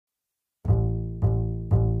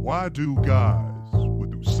Why Do Guys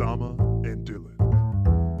with Usama and Dylan.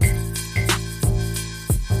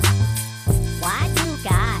 Why do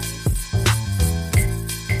guys?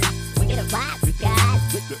 We get a why do guys?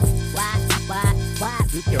 Why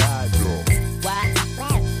do guys? Why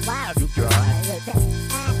do guys?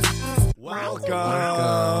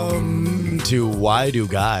 Welcome to Why Do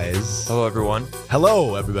Guys. Hello, everyone.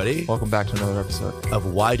 Hello, everybody. Welcome back to another episode.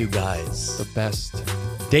 Of Why Do Guys, The best.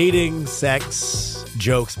 dating, sex,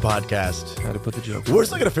 jokes podcast. How to put the jokes. We're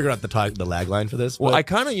still gonna figure out the lag line for this. Well, but I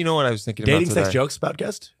kind of, you know what I was thinking dating, about today? sex, jokes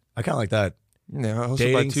podcast. I kind of like that. Yeah, hosted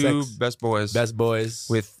Dating, by two sex, best boys. Best boys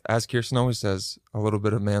With, as Kirsten always says, a little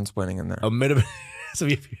bit of mansplaining in there. a minute. So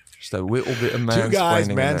if you- Just a little bit of mansplaining two guys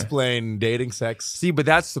in there. mansplain dating, sex. See, but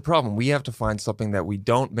that's the problem. We have to find something that we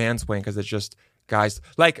don't mansplain because it's just guys.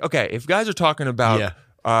 Like, okay, if guys are talking about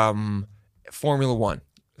Formula One,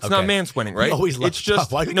 it's not mansplaining, right? We always love it's just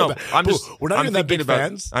stuff. Why do you no. go back? I'm Boo, just. we're not I'm even that thinking big about,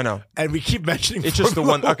 fans. I know. And we keep mentioning It's just the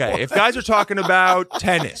one. Okay, if guys are talking about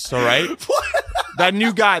tennis, all right. That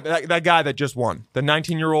new guy, that guy that just won, the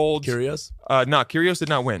 19-year-old. Curious? Kyrgios did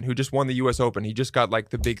not win. Who just won the U.S. Open? He just got like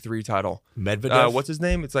the big three title. Medvedev? What's his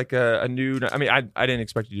name? It's like a new. I mean, I didn't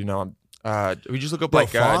expect you to know. We just look up Bro, like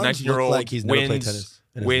Franz 19-year-old looked like he's never played tennis wins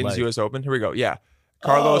in his wins life. U.S. Open. Here we go. Yeah,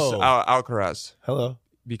 Carlos Alcaraz Hello.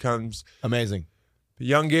 becomes Amazing. the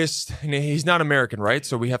youngest. And he's not American, right?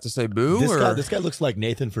 So we have to say boo. This guy looks like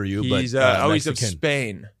Nathan for you, He's but he's of Mexican.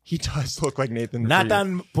 Spain. He does look like Nathan.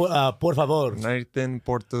 Nathan, por favor. Nathan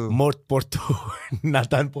Porto Por tu.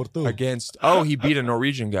 Nathan por tu. against. He beat a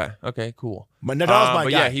Norwegian guy. Okay, cool. But Nadal's my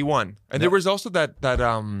but guy. yeah, he won. And there was also that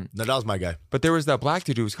Nadal's my guy. but there was that black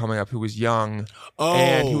dude who was coming up who was young. Oh.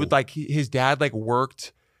 And he would like his dad like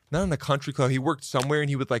worked not in a country club. He worked somewhere and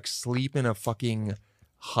he would like sleep in a fucking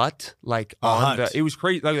hut like on hut. it was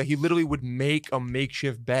crazy. Like he literally would make a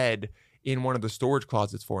makeshift bed in one of the storage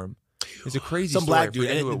closets for him. It's a crazy Some story. black I dude.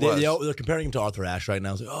 forget who And it was. they're comparing him to Arthur Ashe right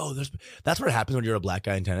now. It's like, that's what happens when you're a black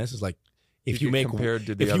guy in tennis. Is like if You you get make compared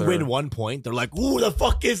to the if you other- win 1 point, they're like, "Who the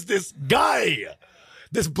fuck is this guy?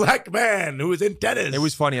 This black man who is in tennis." It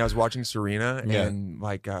was funny. I was watching Serena Yeah. and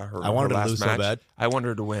like her. I wanted her her to last lose so match. bad. I wanted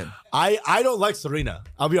her to win. I don't like Serena.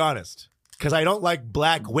 I'll be honest, because I don't like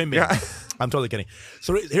black women. Yeah. I'm totally kidding.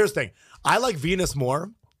 So here's the thing: I like Venus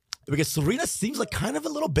more because Serena seems like kind of a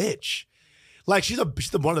little bitch. Like she's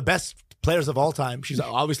one of the best players of all time. She's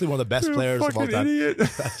obviously one of the best players of all time. Idiot.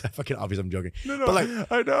 Fucking obvious. I'm joking. No, but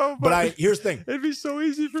like, I know. but here's the thing. It'd be so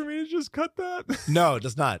easy for me to just cut that. No,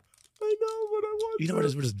 it's not. I know, but I want. You know,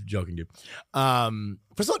 we're just joking, dude.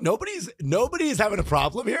 First of all, nobody's having a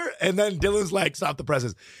problem here, and then Dylan's like, "Stop the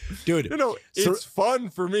presses, dude." You know, it's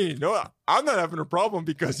fun for me. No, I'm not having a problem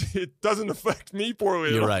because it doesn't affect me poorly.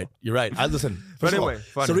 at You're all. right. You're right. I listen. But first of all, anyway,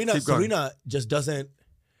 funny. Keep going. Serena just doesn't.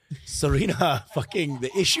 Serena, fucking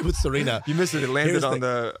the issue with Serena. You missed it. It landed Here's on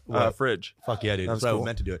the- the What? fridge. Fuck yeah, dude. That was That's what I cool.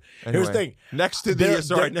 meant to do it. Anyway, Here's the thing. Next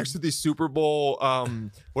to next to the Super Bowl.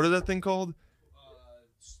 What is that thing called?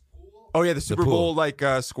 Oh yeah, the Super pool. Bowl like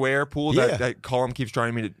square pool Yeah. that Colin keeps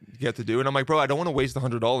trying me to get to do, and I'm like, bro, I don't want to waste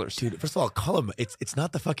 $100, Dude, first of all, call him. It's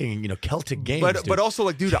not the fucking Celtic games. But dude. but also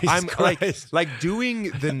like, dude, Jesus I'm Christ. like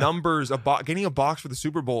doing the numbers. Getting a box for the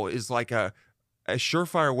Super Bowl is like a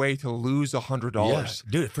surefire way to lose $100.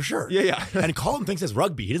 Yeah, dude, for sure. Yeah. And Colin thinks it's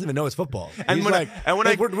rugby. He doesn't even know it's football. And He's when I- like, and when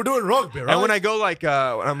like, I- we're doing rugby, right? And when I go like,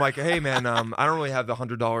 I'm like, hey man, I don't really have the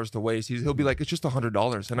 $100 to waste. He'll be like, it's just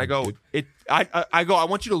 $100, and I go, I go, I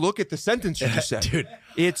want you to look at the sentence you just said, Dude.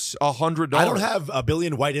 It's $100. I don't have a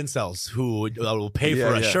billion white incels who will pay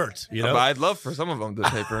for a shirt. You know, But I'd love for some of them to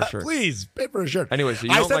pay for a shirt. please pay for a shirt. Anyway, so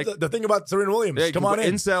you I don't said like- the thing about Serena Williams. Yeah, Come on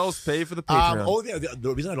in. incels pay for the Patreon.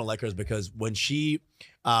 The reason I don't like her is because when she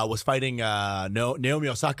was fighting Naomi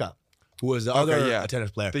Osaka, who was the other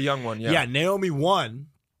tennis player, the young one, yeah. Naomi won,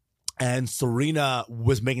 and Serena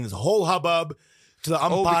was making this whole hubbub to the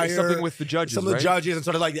umpire, because something with the judges, some of the right? judges,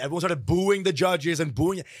 and everyone started booing the judges and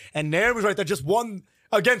booing, and Naomi's right there, just won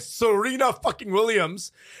against Serena fucking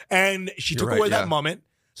Williams, and she took right, away yeah. that moment.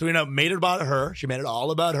 Serena made it about her. She made it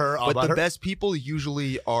all about her. All But about the her. best people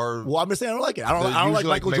usually are. Well, I'm just saying I don't like it. I don't Usually like like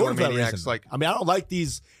Michael Jordan for that megalomaniacs, reason. like- I mean, I don't like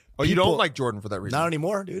these. Oh, you people- don't like Jordan for that reason? Not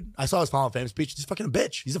anymore, dude. I saw his Hall of Fame speech. He's fucking a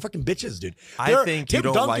bitch. He's a fucking bitches, dude. I think Tim you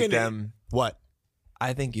don't Duncan, like them. What?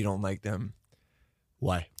 I think you don't like them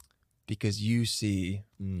Why? because you see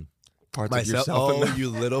parts Myself. of yourself. Oh, you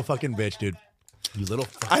little fucking bitch, dude. You little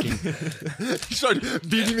fucking. You started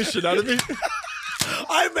beating the shit out of me.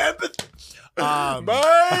 I'm empathy.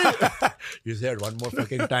 Bye. You said one more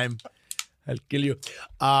fucking time. I'll kill you.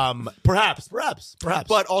 Perhaps.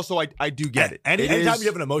 But also, I do get it. Anytime you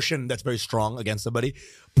have an emotion that's very strong against somebody,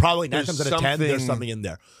 probably 9 There's times out of 10, there's something- something in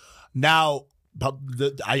there. Now,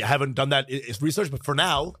 I haven't done that research, but for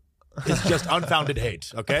now, it's just unfounded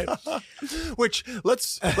hate. Okay. Which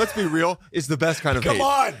let's be real is the best kind of hate. Come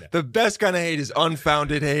on. The best kind of hate is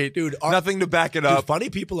unfounded hate, Dude, nothing to back it up. Funny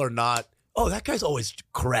people are not. Oh, that guy's always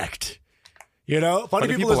correct. You know, funny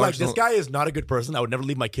people is people like, this guy is not a good person. I would never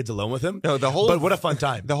leave my kids alone with him. No, but what a fun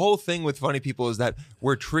time. The whole thing with funny people is that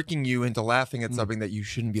we're tricking you into laughing at something that you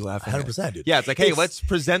shouldn't be laughing at. 100%, dude. Yeah, it's like, hey, let's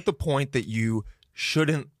present the point that you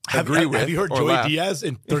shouldn't agree with. Have you heard or Joey laugh. Diaz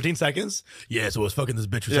in 13 seconds? Yeah, so I was fucking this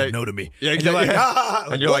bitch who said no to me. Yeah, and you're like,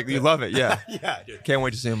 and you're like, you love it. Yeah. Yeah, dude. Can't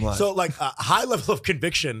wait to see him live. So, like, a high level of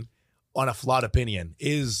conviction on a flawed opinion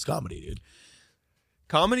is comedy, dude.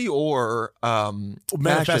 Comedy or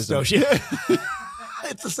Manifesto. fascism. Yeah.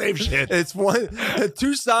 It's the same shit. It's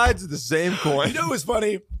two sides of the same coin. You know what's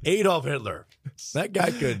funny? Adolf Hitler. That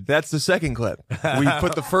guy could. That's the second clip. We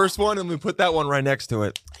put the first one and we put that one right next to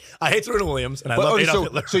it. I hate Serena Williams and I love Adolf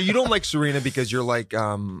Hitler. So you don't like Serena because you're like,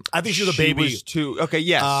 I think she's a baby. Was too okay.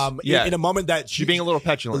 Yes. In a moment that she's being a little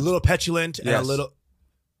petulant, and a little.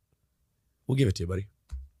 We'll give it to you, buddy.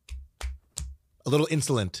 A little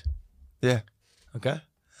insolent. Yeah. Okay.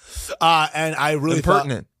 And I really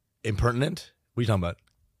impertinent. Impertinent. What are you talking about?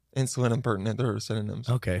 Insolent, impertinent. They're synonyms.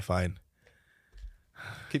 Okay, fine.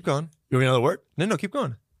 Keep going. You want another word? No, keep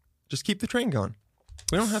going. Just keep the train going.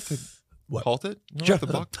 We don't have to halt it. You don't have to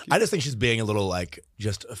block. I just think she's being a little like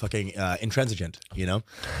just fucking intransigent, you know?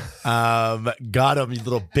 Got him, you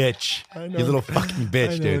little bitch. I know. You little fucking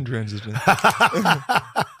bitch, I know dude. Intransigent. I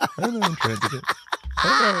know intransigent.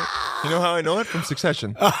 You know how I know it? From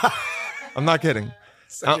Succession. I'm not kidding.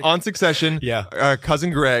 On Succession,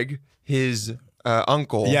 cousin Greg, his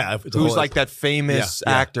uncle, who's like that famous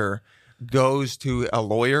actor, goes to a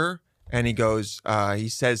lawyer and he goes, he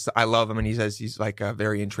says, I love him. And he says he's like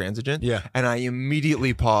very intransigent. Yeah. And I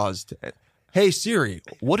immediately paused. Hey, Siri,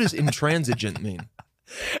 what does intransigent mean?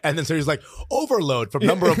 And then Siri's like, overload from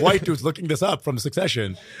number of white dudes looking this up from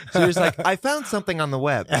Succession. Siri's like, I found something on the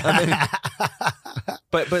web.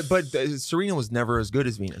 But Serena was never as good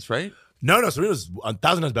as Venus, right? No, Serena's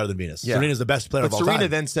 1,000 times better than Venus. Yeah. Serena's the best player of all time. But Serena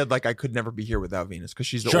then said, like, I could never be here without Venus because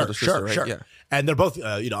she's the older sister, right? Sure. Yeah. And they're both,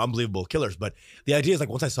 unbelievable killers. But the idea is, like,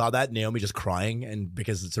 once I saw that, Naomi just crying, and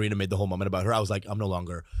because Serena made the whole moment about her, I was like, I'm no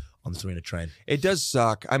longer on the Serena train. It does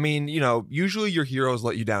suck. I mean, usually your heroes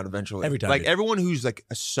let you down eventually. Every time. Like, everyone who's, like,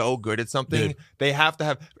 so good at something, they have to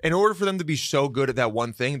have, in order for them to be so good at that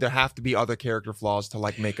one thing, there have to be other character flaws to,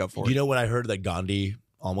 like, make up for it. You know, when I heard that Gandhi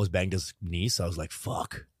almost banged his niece, I was like,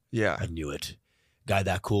 fuck. Yeah. I knew it. Guy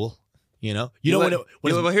that cool, you know?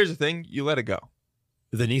 Well, here's the thing. You let it go.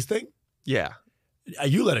 The niece thing? Yeah.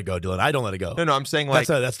 You let it go, Dylan. I don't let it go. No, I'm saying like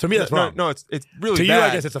that's to me that's wrong. No, it's really to bad. you.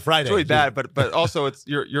 I guess it's a Friday. It's really bad, but also it's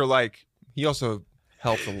you're like he also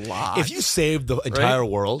helped a lot. If you saved the entire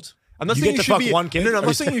world, I'm not you saying get you to should fuck be one kid. No, I'm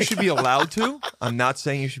not saying you should be allowed to. I'm not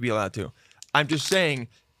saying you should be allowed to. I'm just saying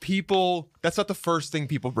people. That's not the first thing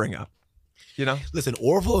people bring up. You know. Listen,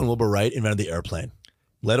 Orville and Wilbur Wright invented the airplane.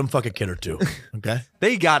 Let them fuck a kid or two. Okay.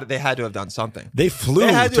 They got it. They had to have done something. They flew.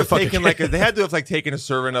 They had to have fuck taken a kid. they had to have like taken a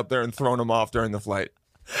servant up there and thrown him off during the flight.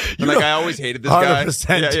 I always hated this guy.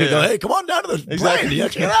 100%. Yeah. Hey, come on down to the plane. Yeah,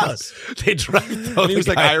 check it out. They tried. He was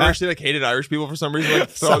like Irish. They like hated Irish people for some reason. Like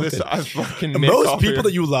throw this. Most people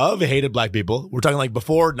that you love hated black people. We're talking like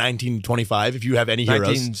before 1925. If you have any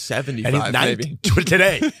heroes, 1975 maybe.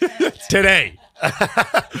 Today.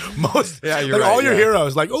 Most you're like right, all your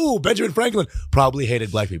heroes, like Benjamin Franklin, probably hated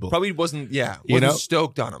black people. Probably wasn't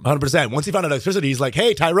stoked on him. 100%. Once he found out electricity, he's like,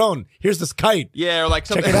 "Hey, Tyrone, here's this kite. Yeah, or like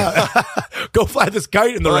something. Check it out. Go fly this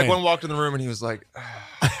kite in the rain." Like one walked in the room and he was like,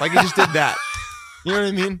 like he just did that. You know what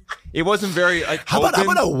I mean? It wasn't very like. How about a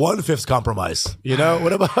 1/5 compromise? You know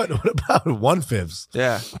what about 1/5?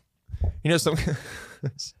 Yeah, some.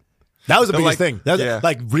 That was the biggest thing. That was,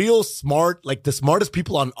 like real smart, like the smartest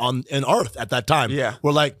people on Earth at that time. Yeah,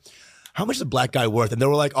 were like, how much is a black guy worth? And they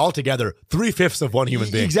were like all together 3/5 of one human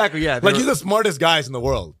being. Exactly. Yeah, like you're the smartest guys in the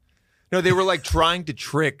world. No, they were like trying to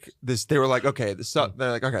trick this. They were like, okay,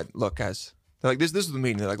 they're like, okay, look, guys. They're like, this is the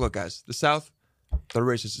meeting. They're like, look, guys, the South, they're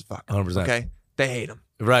racist as fuck. 100%. Okay, they hate them.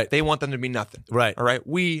 Right. They want them to be nothing. Right. All right.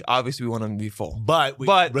 We obviously want them to be full. But we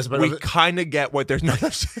kind of get what there's no.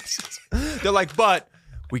 They're like, but.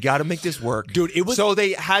 We got to make this work. Dude, it was... So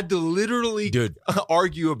they had to literally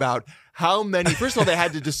argue about how many... First of all, they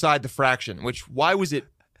had to decide the fraction, why was it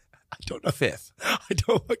I don't know. A fifth? I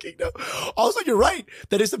don't fucking know. Also, you're right.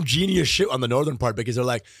 That is some genius shit on the northern part because they're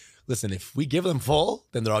like, listen, if we give them full,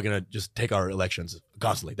 then they're all going to just take our elections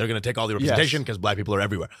constantly. They're going to take all the representation because black people are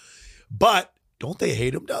everywhere. But don't they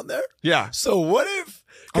hate him down there? Yeah. So what if?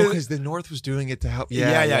 Because the North was doing it to help.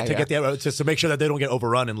 Yeah, to get to make sure that they don't get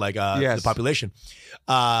overrun in like the population.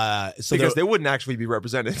 So because they wouldn't actually be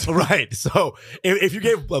represented, right? So if you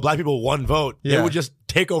gave black people one vote, they would just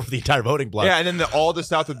take over the entire voting block. Yeah, and then all the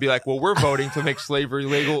South would be like, "Well, we're voting to make slavery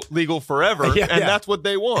legal forever," and that's what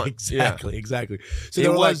they want. Exactly. So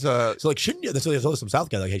it was so like, shouldn't you? So there's some South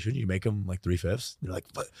guys like, hey, shouldn't you make them like 3/5? They're like,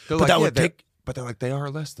 but like, that would take. But they're like, they are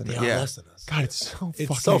less than they us. are less than us. God, it's so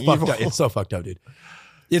evil. fucked up. It's so fucked up, dude.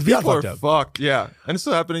 It's beyond People fucked are up. fucked, yeah. And it's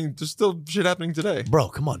still happening. There's still shit happening today. Bro,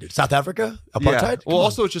 come on, dude. South Africa? Apartheid? Yeah. Well,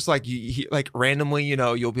 also, it's just like, like randomly,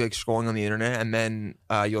 you'll be like scrolling on the internet and then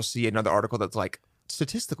you'll see another article that's like,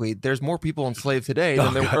 statistically, there's more people enslaved today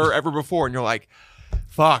than there were ever before. And you're like,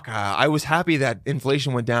 fuck, I was happy that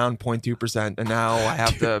inflation went down 0.2%, and now I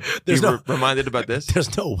have to be reminded about this.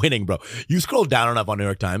 There's no winning, bro. You scroll down enough on New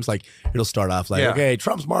York Times, like it'll start off like, okay,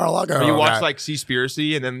 Trump's Mar-a-Lago. Or you watch like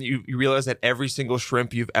Seaspiracy, and then you realize that every single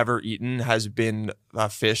shrimp you've ever eaten has been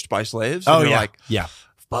fished by slaves. And you're like,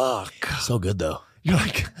 fuck. So good, though. You're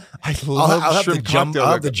like, I love I'll shrimp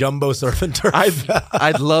I'll have the jumbo surf and turf.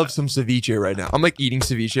 I'd love some ceviche right now. I'm like eating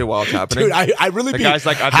ceviche while it's happening. Dude, I really the guy's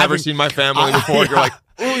like, I've never seen my family before. You're like,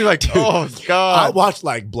 oh, dude, oh god. I watched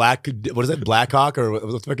like what is it, Black Hawk, or what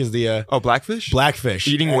the fuck is the Blackfish? Blackfish.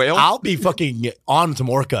 Eating whale? I'll be fucking on to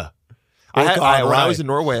Orca. When I was in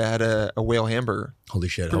Norway, I had a whale hamburger. Holy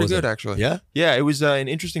shit. Pretty good, actually. Yeah? Yeah, it was an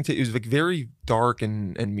interesting it was like very dark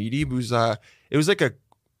and meaty. It was like a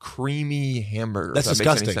creamy hamburger. That's if that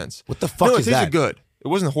disgusting. Makes any sense. What the fuck is that? It tasted good. It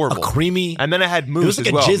wasn't horrible. A creamy. And then I had moose it was like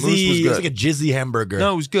as well. Moose was good. It was like a jizzy hamburger.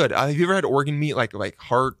 No, it was good. Have you ever had organ meat like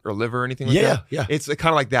heart or liver or anything like that? Yeah. It's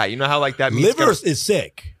kind of like that. You know how like that meat liver is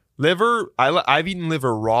sick. Liver, I've eaten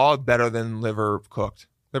liver raw better than liver cooked.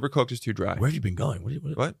 Liver cooked is too dry. Where have you been going?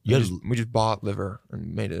 What? We just bought liver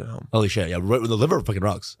and made it at home. Holy shit! Yeah, the liver fucking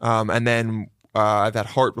rocks. And then I've had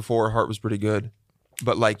heart before. Heart was pretty good,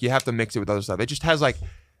 but like you have to mix it with other stuff. It just has like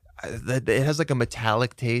it has like a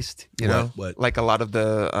metallic taste, you know, like a lot of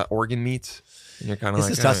the organ meats. And you're kind of like,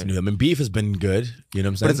 disgusting, dude. I mean, beef has been good. You know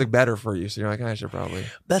what I'm saying? But it's like better for you, so you're like, I should probably.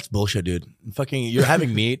 That's bullshit, dude. Fucking, you're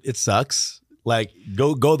having meat. It sucks. Like,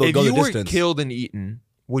 go the distance. If you were killed and eaten,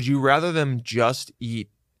 would you rather them just eat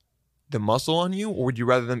the muscle on you, or would you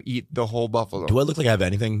rather them eat the whole buffalo? Do I look like I have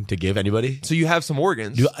anything to give anybody? So you have some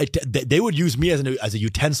organs. They would use me as a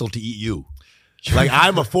utensil to eat you. Like,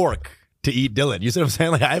 I'm a fork to eat Dylan. You see what I'm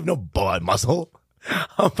saying? Like, I have no blood muscle.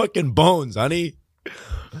 I'm fucking bones, honey.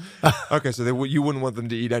 Okay, so you wouldn't want them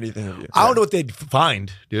to eat anything of you. I don't know what they'd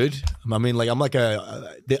find, dude. I mean, like, I'm like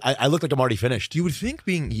I look like I'm already finished. You would think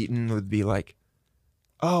being eaten would be like,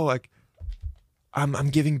 oh, like, I'm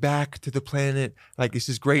giving back to the planet. Like, this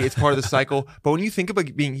is great. It's part of the cycle. But when you think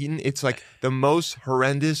about being eaten, it's like the most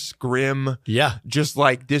horrendous, grim, just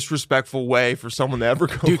like disrespectful way for someone to ever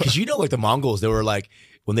go. Dude, because you know, like the Mongols, they were like,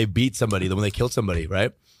 when they beat somebody, when they killed somebody,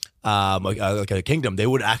 right? Like a kingdom, they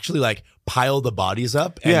would actually like pile the bodies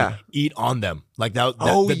up and eat on them. Like they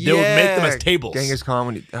would make them as tables. Genghis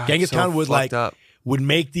Khan would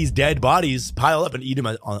make these dead bodies pile up and eat them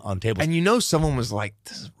on tables. And you know, someone was like,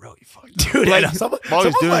 "This is really fucked, dude." Like, someone's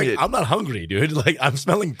doing like, it. "I'm not hungry, dude. Like, I'm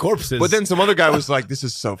smelling corpses." But then some other guy was like, "This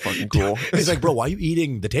is so fucking cool." He's like, "Bro, why are you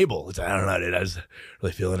eating the table?" It's like, I don't know, dude. I was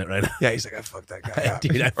really feeling it right now. Yeah, he's like, "I fucked that guy."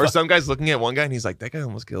 Dude, or some guy's looking at one guy and he's like, "That guy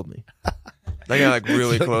almost killed me." That guy like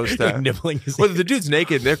really close to nibbling his well, the dude's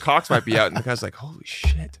naked, their cocks might be out, and the guy's like, "Holy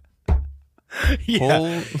shit."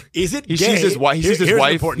 Yeah. Is it he gay? Sees his wife. He sees his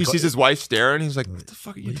wife. He sees sees his wife staring. He's like, "What the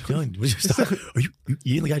fuck are you doing? Are you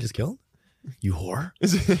eating the guy I just killed? You whore."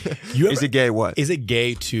 Is it gay? What is it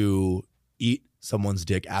gay to eat someone's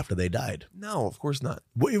dick after they died? No, of course not.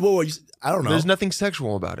 I don't know. There's nothing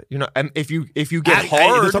sexual about it. You know, and if you get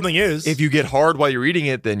hard, something is. If you get hard while you're eating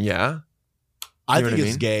it, then yeah. I think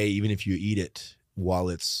it's gay even if you eat it while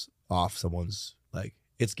it's off someone's, like,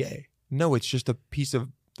 it's gay. No, it's just a piece of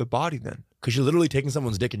the body then. Because you're literally taking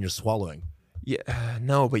someone's dick and you're swallowing. Yeah,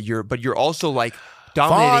 no, but you're also like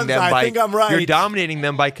dominating them by. I think I'm right. You're dominating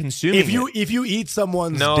them by consuming. If you eat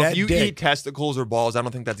someone's dead if you dick, eat testicles or balls, I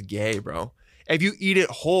don't think that's gay, bro. If you eat it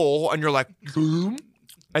whole and you're like,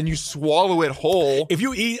 and you swallow it whole. If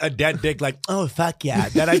you eat a dead dick, like, oh fuck yeah,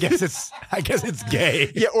 then I guess it's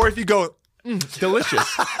gay. Yeah, or if you go,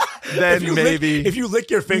 delicious, then if you lick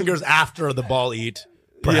your fingers after the ball eat.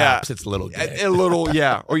 Perhaps it's a little gay. A little,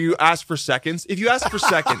 yeah. Or you ask for seconds. If you ask for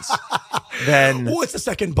seconds, then it's the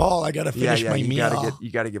second ball. I gotta finish my meal.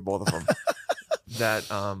 You gotta get both of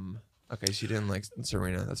them. Okay, so you didn't like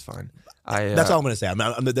Serena. That's fine. That's all I'm gonna say.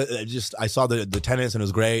 I saw the tennis and it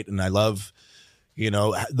was great, and I love You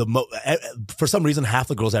know, for some reason, half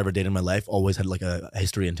the girls I ever dated in my life always had like a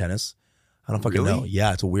history in tennis. I don't fucking know.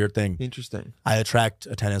 Yeah, it's a weird thing. Interesting. I attract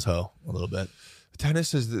a tennis hoe a little bit.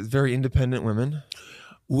 Tennis is very independent women.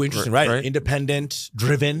 Ooh, interesting, right? Independent,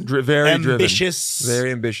 driven, very ambitious,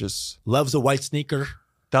 very ambitious. Loves a white sneaker.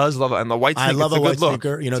 Does love it, and the white sneaker. I love a white good look.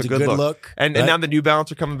 Sneaker. You know, it's a good look. And now the New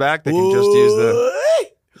Balance are coming back. They can just use the.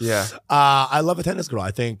 Yeah. I love a tennis girl.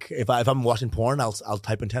 I think if I'm watching porn, I'll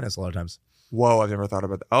type in tennis a lot of times. Whoa, I've never thought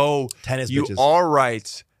about that. Oh, tennis. You bitches. are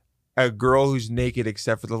right. A girl who's naked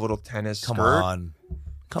except for the little tennis Come skirt. on,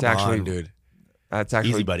 dude. That's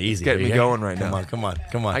actually easy, buddy. Easy. Getting me going right now. Come on.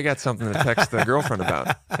 I got something to text the girlfriend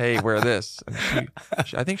about. Hey, wear this. And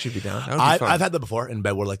I think she'd be down. That would be fun. I've had that before in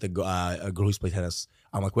bed where like a girl who's played tennis.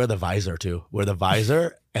 I'm like, wear the visor too. Wear the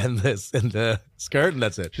visor and the skirt, and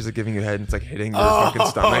that's it. She's like giving you a head, and it's like hitting your fucking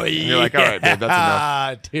stomach. And you're like, all right, dude, that's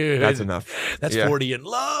enough. Dude, that's enough. That's 40 in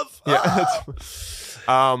love. Yeah.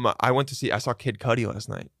 I saw Kid Cudi last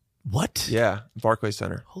night. What? Yeah, Barclays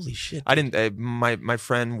Center. Holy shit! I didn't. My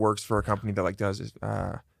friend works for a company that like does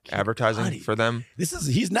advertising Cudi. for them.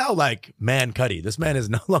 He's now like man Cudi. This man is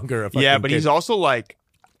no longer a fucking yeah, but kid. He's also like,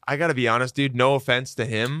 I gotta be honest, dude. No offense to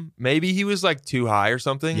him. Maybe he was like too high or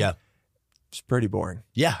something. Yeah, it's pretty boring.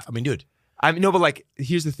 Yeah, I mean, dude. I mean, no, but like,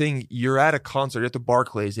 here's the thing: you're at a concert at the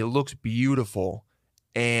Barclays. It looks beautiful,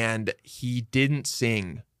 and he didn't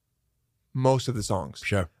sing most of the songs.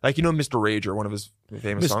 Sure, like Mr. Rager, one of his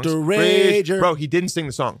famous songs. Mr. Rager, bro, he didn't sing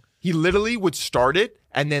the song. He literally would start it,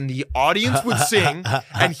 and then the audience would sing,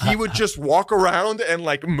 and he would just walk around and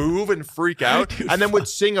like move and freak out, Dude, and then would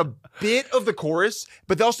sing a bit of the chorus,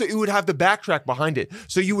 but also it would have the backtrack behind it,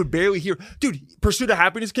 so you would barely hear. Dude, Pursuit of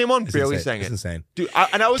Happiness came on, barely sang it. It's insane, dude.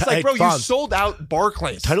 And I was like, bro, you sold out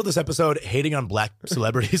Barclays. Title this episode: "Hating on Black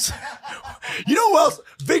Celebrities." You know who else?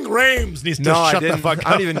 Ving Rhames needs to shut the fuck up.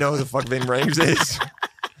 I don't even know who the fuck Ving Rhames is.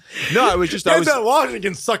 No, it was just Denzel Washington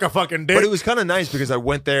can suck a fucking dick. But it was kind of nice because I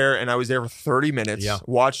went there and I was there for 30 minutes,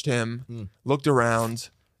 watched him, looked around.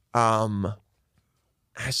 I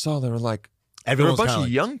saw there were like there were a bunch of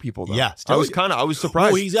young people though. Yeah, I was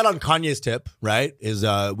surprised. Well, he's got on Kanye's tip, right? Is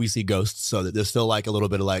We See Ghosts, so that there's still like a little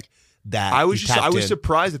bit of like that. I was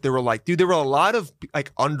surprised that there were like, dude, there were a lot of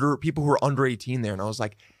like people who were under 18 there, and I was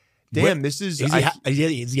like, damn, this is. I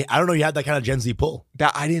don't know. You had that kind of Gen Z pull.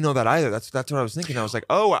 That I didn't know that either. That's what I was thinking. I was like,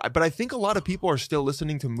 but I think a lot of people are still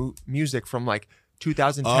listening to music from like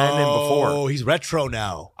 2010 and before. Oh, he's retro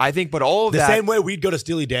now. I think, but all of the that, same way we'd go to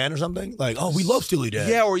Steely Dan or something. Like, oh, we love Steely Dan.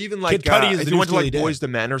 Yeah, or even like Kid Cudi is if the you new went to like Steely Boys Dan.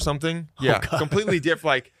 to Men or something. Oh, Yeah, God. completely different.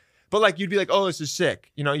 Like, but like you'd be like, oh, this is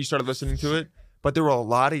sick. You started listening to it. But there were a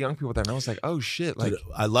lot of young people there, and I was like, "Oh shit!" Like, dude,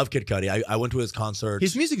 I love Kid Cudi. I went to his concert.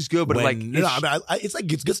 His music's good, but it's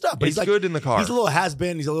good stuff. But it's like, good in the car. He's a little has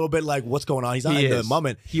been. He's a little bit like, what's going on? He's not in the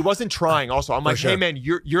moment. He wasn't trying. Also, I'm like, hey man,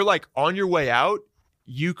 you're like on your way out.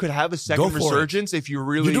 You could have a second resurgence if you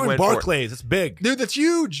really. You're doing went Barclays. It's big, dude. That's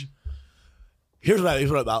huge. Here's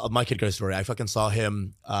what about my Kid Cudi story. I fucking saw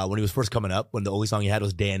him when he was first coming up. When the only song he had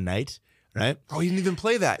was "Day and Night." Right? Oh, he didn't even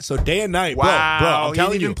play that. So Day and Night, wow. bro. I'm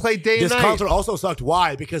telling you, he didn't play Day and Night. This concert also sucked.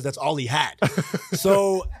 Why? Because that's all he had.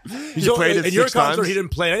 So he played it in your concert, times? he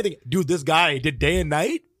didn't play anything. Dude, this guy did Day and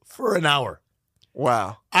Night for an hour.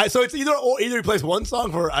 Wow. So it's either he plays one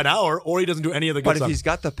song for an hour or he doesn't do any of the good songs. songs. But if he's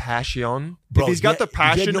got the passion, bro, if he's got the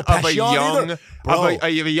passion of a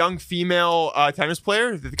young female tennis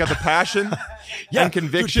player, if he's got the passion and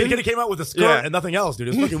conviction. Dude, he came out with a skirt and nothing else, dude.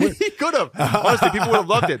 It's fucking weird. He could have. Honestly, people would have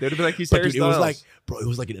loved it. They'd have been like, he's Harry Styles. It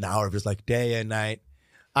was like an hour of just like Day and Night.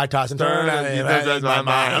 I toss and turn in my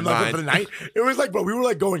mind. I'm not good for the night. It was like, bro, we were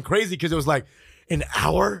like going crazy because it was like an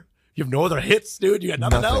hour. You have no other hits, dude. You got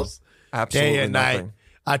nothing else. Absolutely Day and nothing. Night.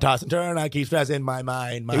 I toss and turn. I keep stress in my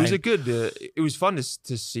mind. It was it was fun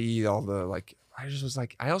to see all the like. I just was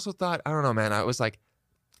like. I also thought. I don't know, man. I was like.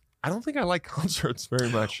 I don't think I like concerts very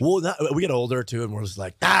much. Well, we get older too, and we're just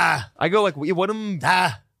like, I go like, what am?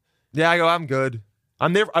 Yeah, I go. I'm good.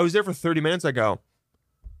 I'm there. I was there for 30 minutes. I go.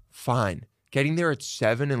 Fine. Getting there at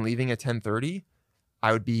 7 and leaving at 10:30,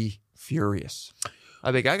 I would be furious.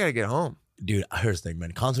 I'd be like, I gotta get home. Dude, here's the thing,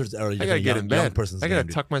 man. Concerts are like I gotta get in bed. I gotta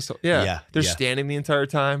tuck myself. Yeah. They're standing the entire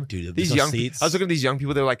time. Dude, these young seats. I was looking at these young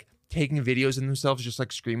people. They're like taking videos of themselves, just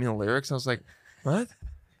like screaming the lyrics. I was like, what?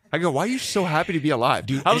 I go, why are you so happy to be alive,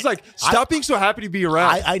 dude? I was like, stop being so happy to be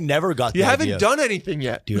around. I never got. You haven't done anything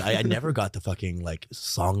yet, dude. I never got the fucking like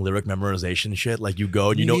song lyric memorization shit. Like you go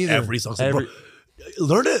and you know every song. Bro,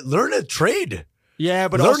 learn a trade. Yeah,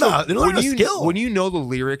 but Learn also a- learn a skill. when you know the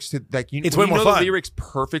lyrics to like It's when way you more know fun. the lyrics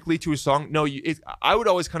perfectly to a song. No, I would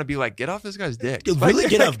always kind of be like, get off this guy's dick. Really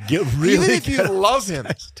get off. Really Even if you get off love this him,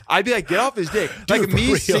 guy's- I'd be like, get off his dick. Like for me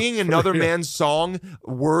real, singing for another real. man's song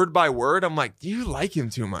word by word. I'm like, you like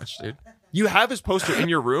him too much, dude. You have his poster in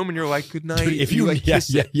your room, and you're like, good night. Dude, if and you like yeah,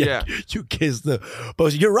 kiss yeah, it. yeah, you kiss the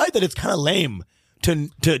poster. You're right that it's kind of lame to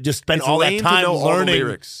just spend It's all that lame to time know all the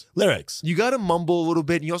learning lyrics. You got to mumble a little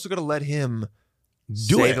bit, and you also got to let him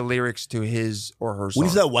Do say it. the lyrics to his or her song. When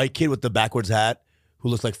he's that white kid with the backwards hat who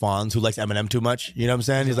looks like Fonz, who likes Eminem too much, you know what I'm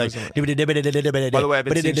saying? He's like, By the way, I've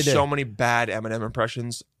been seeing so many bad Eminem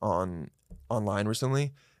impressions online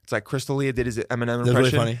recently. It's like Crystal Leah did his Eminem really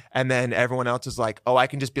impression, funny. and then everyone else is like, "Oh, I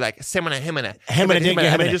can just be like Simona, himina, Himina,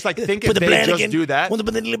 and they just like think if they just do that."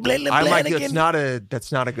 I'm like, that's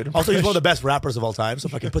not a good impression. Also, he's one of the best rappers of all time, so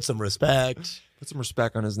if I can put some respect. Put some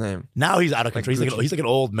respect on his name. Now he's out of control. He's like an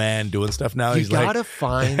old man doing stuff now. You have to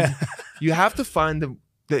find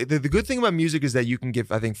the good thing about music is that you can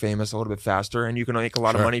get, I think, famous a little bit faster, and you can make a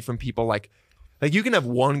lot of money from people like you can have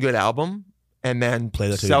one good album and then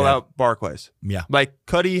sell out Barclays. Yeah. Like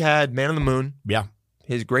Cudi had Man on the Moon. Yeah.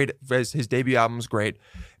 His debut album was great.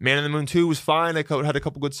 Man on the Moon 2 was fine. It had a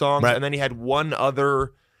couple good songs. Right. And then he had one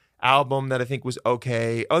other album that I think was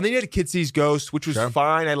okay. Oh, and then he had Kid Sees Ghost, which was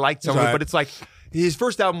fine. I liked some of it, but it's like his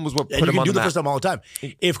first album was what put him on the map. You can do the first album all the time.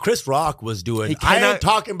 If Chris Rock was doing, I ain't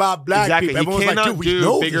talking about black people. He Everyone's cannot like, dude, we do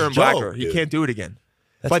know Bigger this and Blacker. joke, He dude. can't do it again.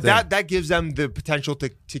 That's But that gives them the potential to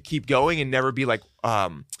keep going and never be like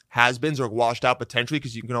has-beens or washed out potentially,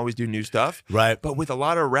 because you can always do new stuff. Right. But with a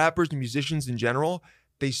lot of rappers and musicians in general,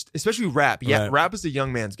 especially rap. Yeah, Right. rap is a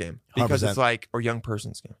young man's game because 100%. it's like, or young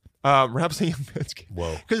person's game. Rap's a young man's game.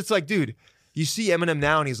 Whoa. Because it's like, dude, you see Eminem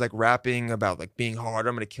now and he's like rapping about like being hard,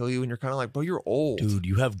 I'm gonna kill you, and you're kind of like, bro, you're old. Dude,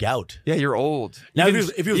 you have gout. Yeah, you're old. Now, Even-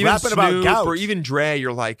 if he was even rapping about Snoop gout. or even Dre,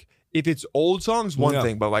 you're like, if it's old songs, one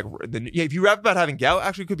thing, but like, if you rap about having gout,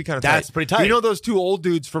 actually could be kind of That's pretty tight. You know those two old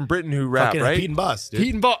dudes from Britain who rap, Fucking right? Pete and Bus, dude.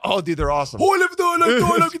 Pete and Bus. Oh, dude, they're awesome. I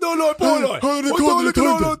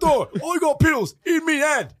got pills in me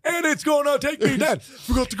hand, and it's gonna take me down.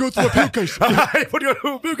 Forgot to go to the pill case.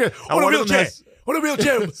 What a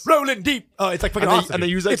wheelchair, rolling deep. Oh, it's like fucking awesome. And they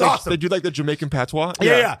use like, it's awesome. They do like the Jamaican patois.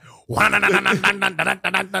 Yeah.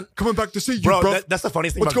 Coming back to see you, Bro, bro. that's the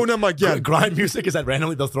funniest thing. What's going on, my guy? Grime music is that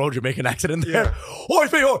randomly they'll throw a Jamaican accent in there.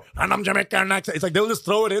 And I'm Jamaican accent. It's like they'll just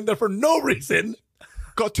throw it in there for no reason.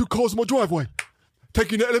 Got 2 cars in my driveway.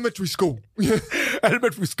 Taking to elementary school.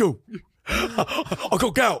 Elementary school. I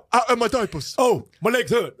got gout. Out of my diapers. Oh, my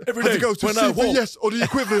legs hurt every Had day. to go to when I walk. CVS or the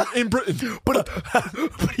equivalent in Britain.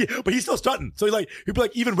 But he's still strutting. So he'd be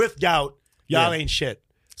like, even with gout, y'all ain't shit.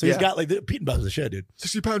 So he's got like Pete and Buzz is shit, dude.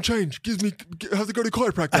 £60 change. Has to go to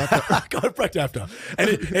chiropractor after. Chiropractor after. And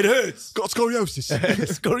it hurts. Got scoliosis.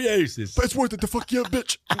 Scoliosis. But it's worth it to fuck you up,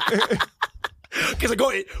 bitch. Because I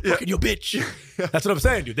go, fucking your bitch. That's what I'm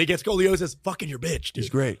saying, dude. They get scoliosis, fucking your bitch, dude. It's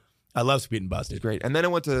great. I love Speed and Bus, dude. It's great. And then I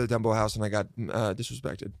went to Dumbo House and I got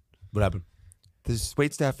disrespected. What happened? This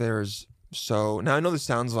wait staff there is so. Now I know this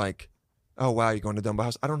sounds like, oh wow, you're going to Dumbo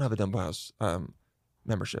House. I don't have a Dumbo House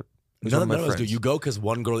membership. None of us do. You go because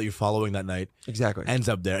one girl that you're following that night exactly ends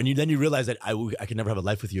up there, and then you realize that I can never have a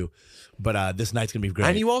life with you, but this night's gonna be great.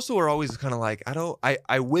 And you also are always kind of like,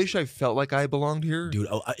 I wish I felt like I belonged here, dude.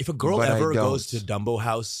 If a girl ever goes to Dumbo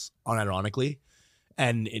House unironically,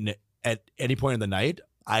 and at any point in the night,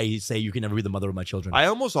 I say you can never be the mother of my children. I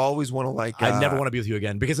almost always want to like. I never want to be with you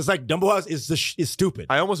again because it's like Dumbo House is stupid.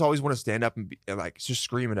 I almost always want to stand up and be, like just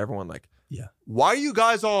scream at everyone like, yeah, why are you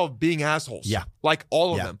guys all being assholes? Yeah, like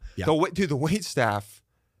all of them. Yeah. The wait staff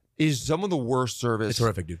is some of the worst service. It's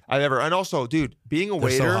horrific, dude. I've ever. And also, dude, being a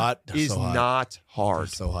waiter is not hard. They're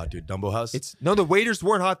so hot, dude. Dumbo House. The waiters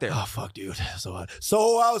weren't hot there. Oh fuck, dude, so hot.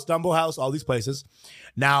 Soho House, Dumbo House, all these places.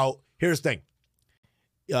 Now, here's the thing.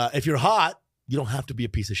 If you're hot, you don't have to be a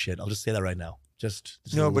piece of shit. I'll just say that right now. Just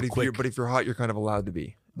no, but if you're hot, you're kind of allowed to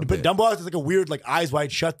be. But Dumbo House is like a weird like eyes wide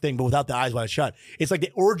shut thing, but without the eyes wide shut. It's like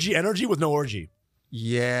the orgy energy with no orgy.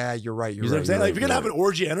 Yeah, you're right. You know what I'm saying? Like, if you're gonna have an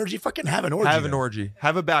orgy energy, fucking have an orgy. Have an orgy.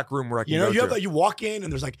 Have a back room where I can go you have you walk in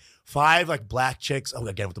and there's like 5 like black chicks. Oh,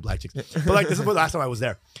 again with the black chicks. But like this is the last time I was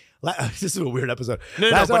there. This is a weird episode.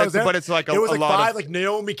 But it's like it was like a lot 5 of, like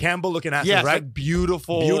Naomi Campbell looking asses, right? right? Like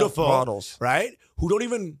beautiful models, right? Who don't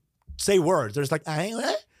even say words. They're just like,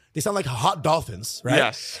 they sound like hot dolphins, right?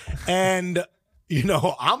 Yes. And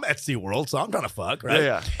I'm at SeaWorld, so I'm trying to fuck, right?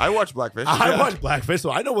 Yeah. I watch Blackfish. I watch Blackfish,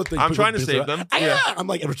 so I know what the I'm trying to save them. I'm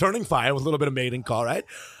like returning fire with a little bit of mating call, right?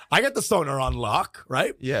 I got the sonar on lock,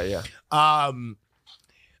 right? Yeah.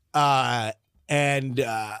 And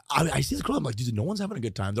I see this girl. I'm like, dude, no one's having a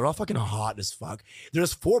good time. They're all fucking hot as fuck.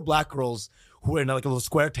 There's 4 black girls who are in like a little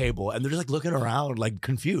square table, and they're just like looking around, like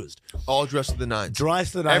confused. All dressed to the nines.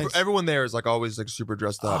 Dressed to the nines. Everyone there is like always like super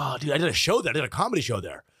dressed up. Oh, dude, I did a show there. I did a comedy show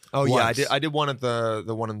there. Oh once. yeah, I did one at the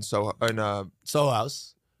one in Soho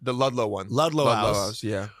House. The Ludlow one. Ludlow House.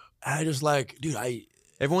 Yeah. And I just like, dude,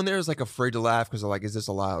 everyone there is like afraid to laugh because they're like, is this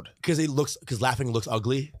allowed? Because laughing looks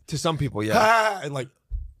ugly to some people. Yeah. And like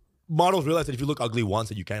models realize that if you look ugly once,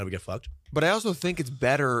 that you can't ever get fucked. But I also think it's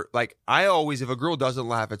better. Like I always, if a girl doesn't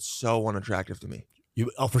laugh, it's so unattractive to me.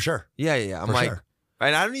 For sure. Yeah. I'm for like, sure.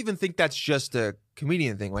 And I don't even think that's just a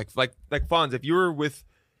comedian thing. Like Fonz, if you were with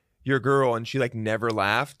your girl and she like never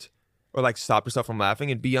laughed or like stopped herself from laughing,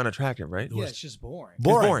 it'd be unattractive, right? Yeah, it's just boring. It's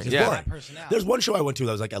boring. There's one show I went to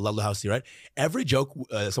that was like at Ludlow House, right? Every joke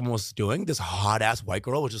someone was doing, this hot ass white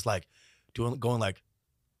girl was just like going like,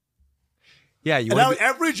 yeah.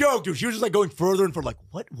 Every joke, dude, she was just like going further and further. Like,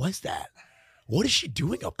 what was that? What is she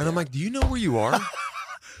doing up there? And I'm like, do you know where you are?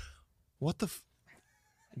 What the?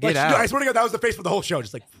 Get like, out! I swear to God, that was the face for the whole show.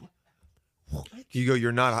 Just like, what? You go.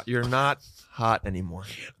 You're not hot anymore.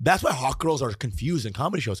 That's why hot girls are confused in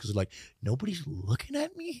comedy shows because they're like, nobody's looking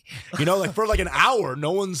at me. You know, like for like an hour,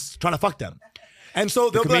 no one's trying to fuck them. And so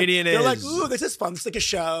they're like, ooh, this is fun. It's like a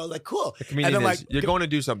show. Like, cool. The comedian and then, like, you're going to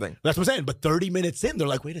do something. That's what I'm saying. But 30 minutes in, they're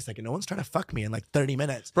like, wait a second. No one's trying to fuck me in like 30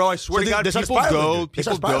 minutes. Bro, I swear to God,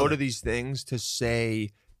 people go to these things to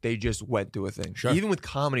say they just went to a thing. Sure. Even with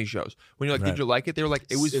comedy shows. When you're like, did you like it? They were like,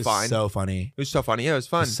 it was fine. So funny. It was so funny. Yeah, it was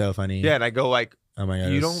fun. It's so funny. Yeah, and I go like, oh my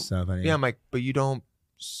God, it's so funny. Yeah, I'm like, but you don't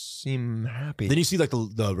seem happy. Then you see like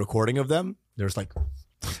the recording of them. There's like,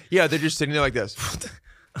 yeah, they're just sitting there like this. What?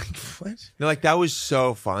 They're like, that was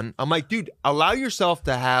so fun. I'm like, dude, allow yourself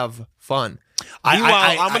to have fun.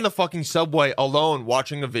 Meanwhile, I'm in the fucking subway alone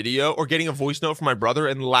watching a video or getting a voice note from my brother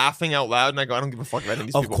and laughing out loud. And I go, I don't give a fuck about any of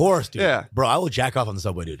these people. Of course, dude. Yeah. Bro, I will jack off on the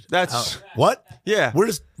subway, dude. That's what? Yeah. We're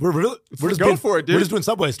just go for it, dude. We're just doing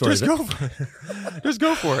subway stories. Just go for it. Just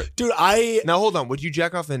go for it. Dude, Now hold on. Would you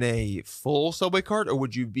jack off in a full subway cart or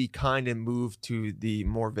would you be kind and move to the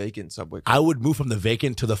more vacant subway cart? I would move from the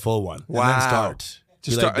vacant to the full one. Wow. And then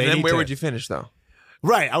start. And then where would you finish though?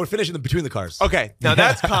 Right, I would finish in between the cars. Okay, now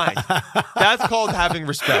that's kind. That's called having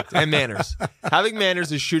respect and manners. Having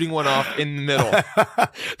manners is shooting one off in the middle.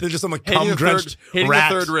 There's just some like hitting cum-drenched hitting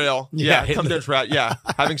rat. the third rail. Yeah, cum-drenched rat. Yeah,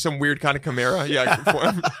 having some weird kind of Camaro.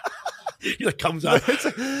 Yeah. He like comes out. He's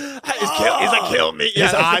like, kill me.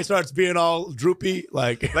 His eye starts being all droopy,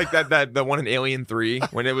 like that the one in Alien 3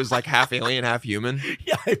 when it was like half alien, half human.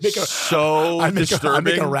 Yeah, disturbing. I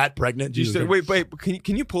make a rat pregnant. Wait,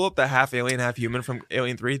 can you pull up the half alien, half human from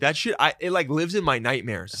Alien 3? That shit, it like lives in my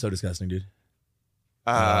nightmares. So disgusting, dude.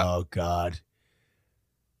 Oh God.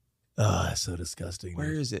 Oh, that's so disgusting.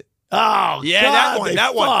 Where is it? Oh yeah, God,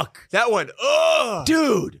 that one. Oh,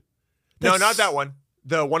 dude. No, not that one.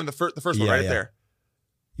 The one in the first one right there.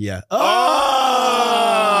 Yeah. Oh!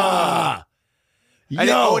 And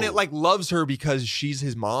it like loves her because she's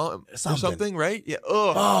his mom or something, right? Yeah.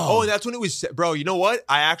 Oh, and that's when it was, bro, you know what?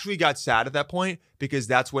 I actually got sad at that point because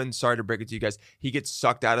that's when, sorry to break it to you guys, he gets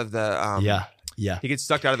sucked out of the Yeah. He gets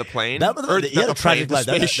sucked out of the plane. He had a tragic life.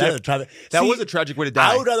 That was a tragic way to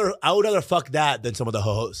die. I would rather fuck that than some of the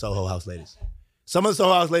Soho House ladies. Some of the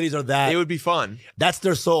Soho House ladies are that. It would be fun. That's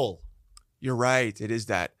their soul. You're right. It is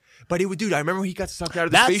that. But it would, dude. I remember when he got sucked out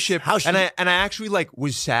of the spaceship, and I actually like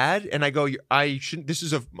was sad, and I go, I shouldn't. This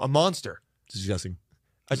is a monster. It's disgusting.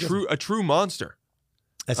 A true monster.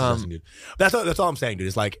 That's disgusting, dude. That's all I'm saying, dude.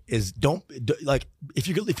 Is like don't if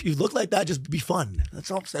you look like that, just be fun. That's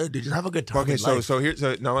all I'm saying, dude. Just have a good time. Okay, so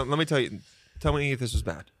now let me tell you. Tell me if this was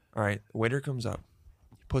bad. All right, the waiter comes up,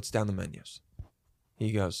 he puts down the menus.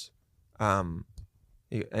 He goes, and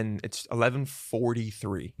it's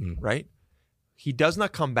 11:43, right? He does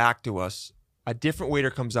not come back to us. A different waiter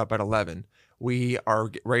comes up at 11. We are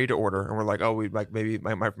ready to order, and we're like, oh, we like maybe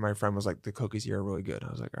my friend was like, the cookies here are really good. I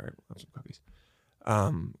was like, all right, we'll have some cookies.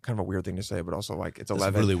 Kind of a weird thing to say, but also like it's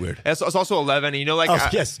 11. Really weird. It's also 11. You know, like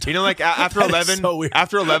after 11, so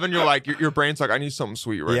after 11, you're like your brain's like, I need something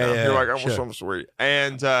sweet right now. You're like, I want something sweet.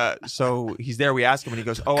 And so he's there. We ask him, and he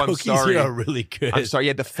goes, "Oh, I'm cookies sorry. Here are really good. I'm sorry. He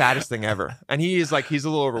had the fattest thing ever." And he's a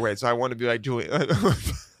little overweight, so I want to be like, Julie.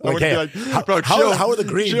 Bro, how are the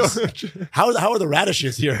greens? How are the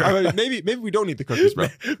radishes here? Maybe we don't need the cookies, bro.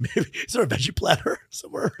 Maybe is there a veggie platter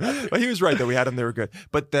somewhere? But he was right though. We had them; they were good.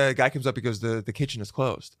 But the guy comes up because the kitchen is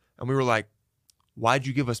closed, and we were like, why'd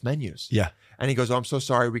you give us menus? Yeah. And he goes, oh, I'm so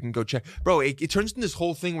sorry. We can go check. Bro, it turns into this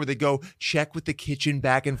whole thing where they go check with the kitchen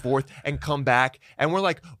back and forth and come back. And we're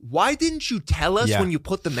like, why didn't you tell us when you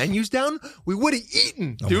put the menus down? We would have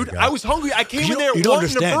eaten, dude. I was hungry. I came in there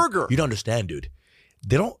wanting a burger. You don't understand, dude.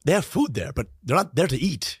 They have food there, but they're not there to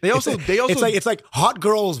eat. It's like hot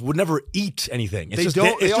girls would never eat anything. It's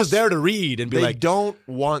just there to read and be like, they don't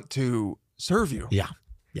want to serve you. Yeah.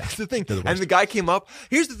 That's the thing. And the guy came up.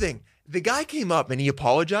 Here's the thing. The guy came up and he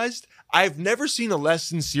apologized. I've never seen a less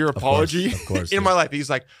sincere apology in my life. He's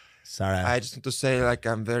like, sorry. I just want to say, like,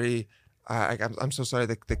 I'm so sorry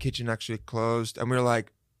that the kitchen actually closed. And we were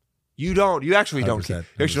like, you actually don't care.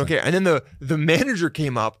 You actually don't care. And then the manager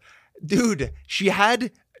came up. Dude, she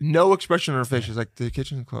had no expression on her face. She's like, the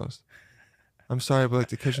kitchen's closed. I'm sorry, but like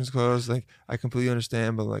the kitchen's closed. Like, I completely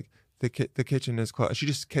understand, but like the kitchen is closed. She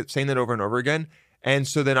just kept saying that over and over again. And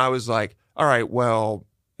so then I was like, all right, well,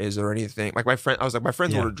 is there anything like my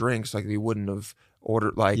friends ordered drinks, like we wouldn't have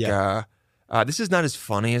ordered like this is not as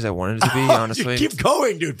funny as I wanted it to be, honestly. Keep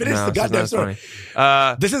going, dude. Finish the goddamn story.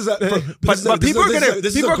 This is but people are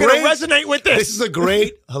gonna resonate with this. This is a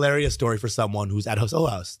great, hilarious story for someone who's at Soho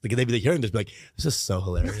House. They'd be hearing this, be like, this is so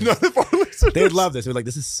hilarious. They'd love this. They'd be like,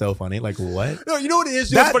 this is so funny. Like, what? No, you know what it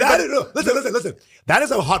is? Listen. That is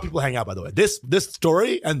how hot people hang out, by the way. This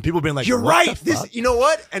story and people being like, you're right. This, you know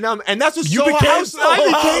what? And that's what Soho House.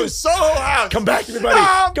 I became Soho House. Come back to me, buddy.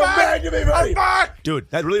 Come back to me, buddy. I'm back. Dude,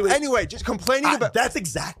 that really was. Anyway, just complaining about. That's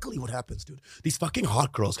exactly what happens, dude. These fucking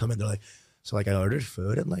hot girls come in. They're like, so like I ordered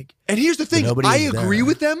food and like. And here's the thing. I agree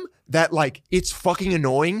with them that like it's fucking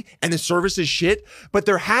annoying and the service is shit, but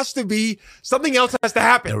there has to be something else has to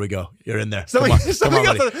happen. There we go. You're in there. Something else.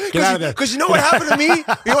 Get out of there. Because you know what happened to me? You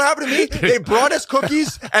know what happened to me? They brought us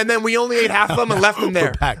cookies and then we only ate half of them and left them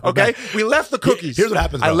there. We're back. We left the cookies. Here's what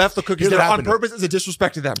happens, bro. I left the cookies there on purpose as a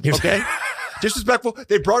disrespect to them. Okay? Disrespectful.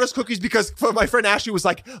 They brought us cookies because my friend Ashley was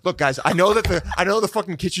like, look, guys, I know the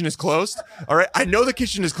fucking kitchen is closed. All right. I know the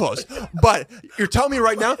kitchen is closed, but you're telling me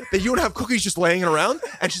right now that you don't have cookies just laying around?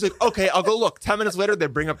 And she's like, okay, I'll go look. 10 minutes later, they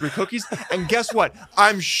bring up 3 cookies. And guess what?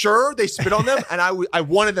 I'm sure they spit on them. And I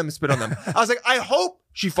wanted them to spit on them. I was like, I hope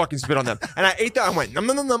she fucking spit on them. And I ate them. I went, num,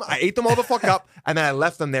 num, num, num. I ate them all the fuck up. And then I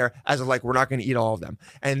left them there as of like, we're not going to eat all of them.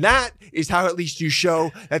 And that is how at least you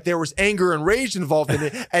show that there was anger and rage involved in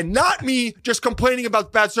it. And not me just complaining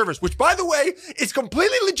about bad service, which by the way, is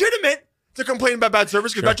completely legitimate to complain about bad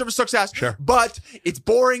service because bad service sucks ass. Sure. But it's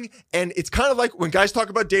boring. And it's kind of like when guys talk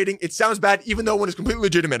about dating, it sounds bad, even though when it's completely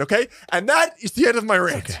legitimate. Okay. And that is the end of my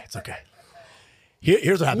rant. It's okay.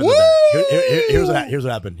 Here's what happened. Here's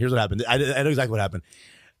what happened. I know exactly what happened.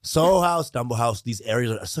 Soho House, Dumbo House, these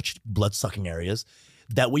areas are such blood-sucking areas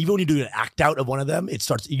that even when you do an act out of one of them,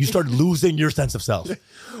 you start losing your sense of self.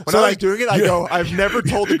 When I was doing it, I go, I've never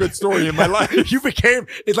told a good story in my life.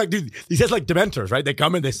 It's like, dude, these guys like Dementors, right? They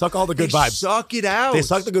come in, they suck all the good vibes. Suck it out. They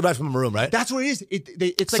suck the good vibes from the room, right? That's what it is.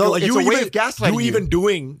 It's like it's a way of gaslighting you. Even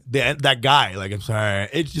doing that guy, like, I'm sorry,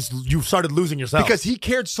 it's just, you started losing yourself. Because he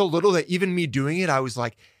cared so little that even me doing it, I was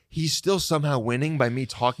like, he's still somehow winning by me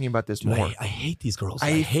talking about this more. I hate these girls.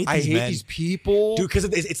 I hate these people. Dude, because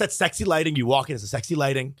it's that sexy lighting. You walk in, it's a sexy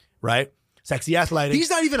lighting, right? Sexy ass lighting. He's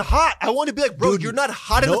not even hot. I want to be like, bro, dude, you're not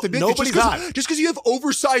hot enough to be nobody's hot. Just because you have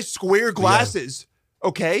oversized square glasses,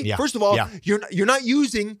 okay? Yeah. First of all, you're not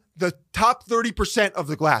using the top 30% of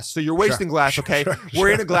the glass. So you're wasting glass, okay?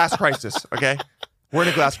 We're in a glass crisis, okay? We're in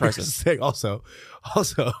a glass crisis. Also.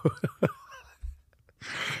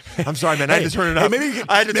 I'm sorry, man. I had to turn it up.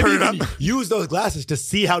 I had to turn it up. Use those glasses to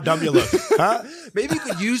see how dumb you look. Huh? Maybe you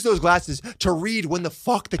could use those glasses to read when the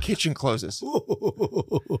fuck the kitchen closes.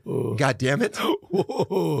 God damn it.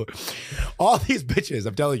 All these bitches,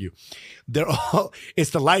 I'm telling you, it's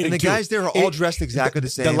the lighting. And the guys there are all dressed exactly the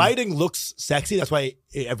same. The lighting looks sexy. That's why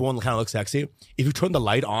everyone kind of looks sexy. If you turn the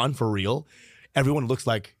light on for real, everyone looks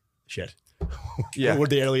like shit. Yeah, where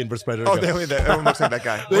the alien versus predator. Oh, everyone looks like that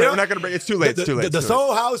guy. We're not gonna bring. It's too late. It's too late. The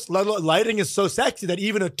Soho House lighting is so sexy that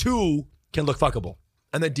even a 2 can look fuckable.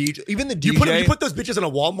 And the DJ, even the DJ, you put those bitches in a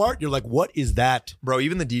Walmart. You're like, what is that, bro?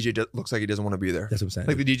 Even the DJ looks like he doesn't want to be there. That's what I'm saying.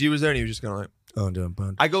 Like the DJ was there and he was just kind of like, oh, I'm doing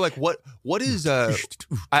fun. I go like, what is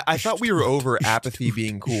I thought we were over apathy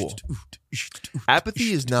being cool.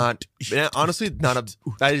 Apathy is not, honestly, not a.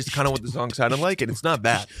 That is kind of what the song sounded like, and it's not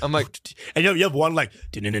bad. I'm like, and you have one like,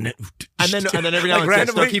 and then every now and then,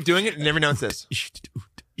 still keep doing it, and every now and then.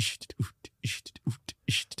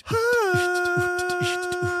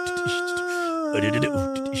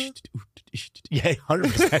 Yeah,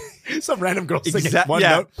 100%. Some random girl singing one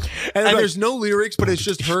note. And there's no lyrics, but it's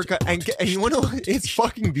just her. And you want to? It's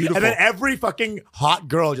fucking beautiful. And then every fucking hot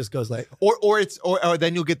girl just goes like, or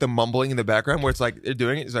then you'll get the mumbling in the background where it's like they're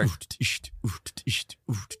doing it. It's like,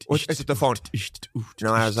 it's at the phone. You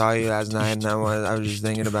know, I saw you last night, and I was just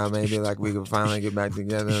thinking about maybe like we could finally get back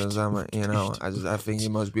together or something. You know, I think you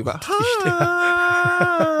must be about.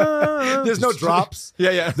 There's no drops.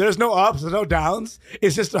 Yeah. There's no ups. There's no downs.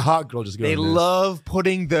 It's just a hot girl just going. They love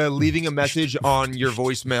putting leaving a message on your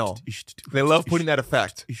voicemail. They love putting that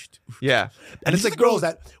effect. Yeah, and it's like girls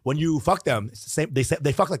that when you fuck them, it's the same.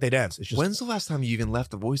 They fuck like they dance. It's just. When's the last time you even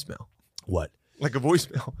left a voicemail? What? Like a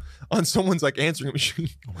voicemail on someone's like answering machine,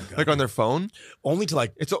 oh my God, like on their phone, only to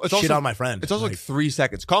like it's shit also, on my friend. It's also like 3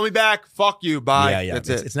 seconds. Call me back. Fuck you. Bye. Yeah. That's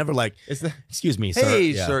it. It's never like excuse me, sir.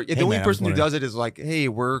 Hey, sir. Hey, the only person who does it is like, hey,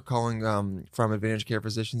 we're calling from Advantage Care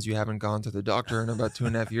Physicians. You haven't gone to the doctor in about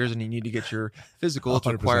 2.5 years, and you need to get your physical. It's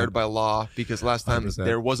 100%. required by law because last time 100%.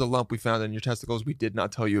 there was a lump we found in your testicles. We did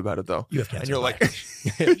not tell you about it though. You have cancer. And you're like,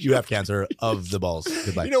 you have cancer of the balls.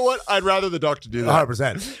 Goodbye. You know what? I'd rather the doctor do that.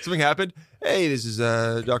 100%. Something happened. Hey, this is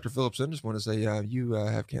Dr. Phillipson. Just want to say you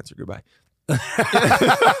have cancer. Goodbye.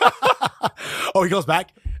 Oh, he goes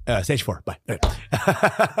back. Stage 4. Bye.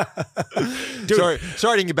 Dude. Sorry,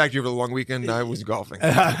 I didn't get back to you over the long weekend. I was golfing.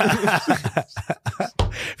 If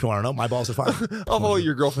you want to know, my balls are fine. Although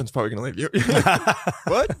your girlfriend's probably going to leave you.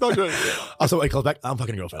 What? Also, he calls back. I'm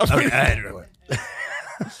fucking girlfriend.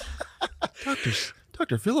 Okay.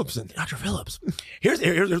 Dr. Phillipson. Dr. Phillips. Here's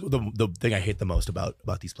the thing I hate the most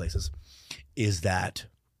about these places is that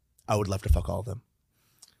I would love to fuck all of them.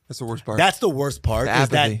 That's the worst part. That's the worst part The is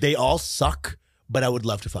apathy. that they all suck, but I would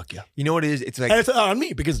love to fuck you. You know what it is? It's like, And it's on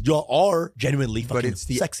me because y'all are genuinely fucking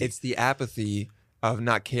sexy. It's the apathy of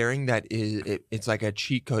not caring that it's like a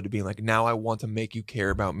cheat code to being like, now I want to make you care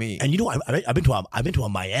about me. And you know, I've been to a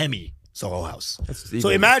Miami Soho House. So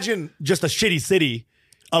even- imagine just a shitty city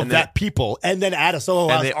of that people, and then add a Soho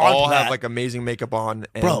House. And they all have like amazing makeup on,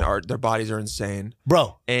 and their bodies are insane,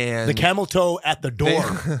 bro. And the camel toe at the door,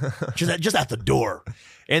 just at the door.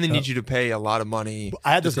 And they need you to pay a lot of money.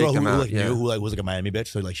 I had this girl who was knew like a Miami bitch,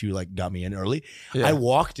 so like she like got me in early. Yeah. I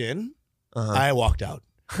walked in, I walked out.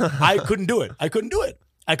 I couldn't do it. I couldn't do it.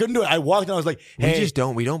 I walked in, I was like, hey,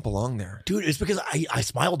 we don't belong there, dude. It's because I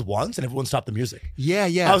smiled once and everyone stopped the music.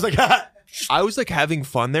 Yeah. I was like, I was like having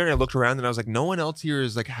fun there, and I looked around and I was like, no one else here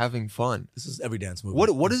is like having fun. This is every dance movie.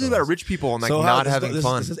 What is it about rich people and like not having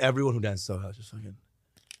fun? This is everyone who dances Soho House, just fucking.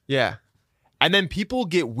 Yeah. And then people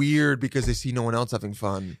get weird because they see no one else having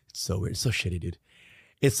fun. It's so weird. It's so shitty, dude.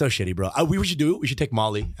 It's so shitty, bro. We should take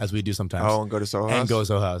Molly, as we do sometimes. Oh, and go to Soho House? And go to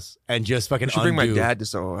Soho House. And just fucking should bring my dad to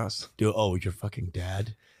Soho House. Dude, your fucking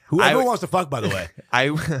dad? Whoever wants to fuck, by the way.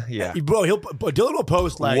 Yeah. Bro, Dylan will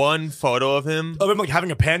post like one photo of him like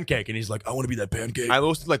having a pancake, and he's like, I want to be that pancake. I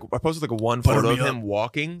posted like one photo of him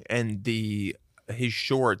walking, and his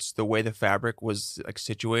shorts, the way the fabric was like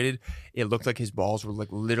situated, it looked like his balls were like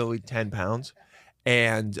literally 10 pounds.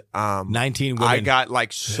 And 19 women. I got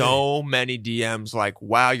like so many DMs like,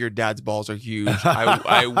 wow, your dad's balls are huge.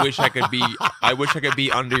 I wish I could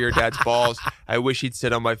be under your dad's balls. I wish he'd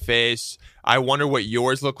sit on my face. I wonder what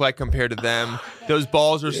yours look like compared to them. Those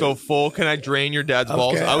balls are so full. Can I drain your dad's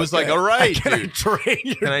balls? I was like, all right, Can dude.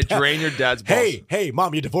 I drain your dad's balls? Hey,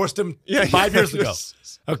 mom, you divorced him 5 years ago.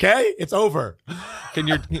 Okay? It's over.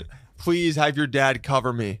 Please have your dad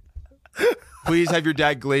cover me. Please have your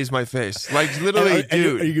dad glaze my face. Like, literally,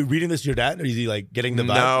 dude. Are you reading this to your dad? Or is he like getting the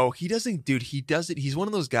vibe? No, he doesn't, dude. He does it. He's one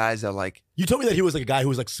of those guys that like. You told me that he was like a guy who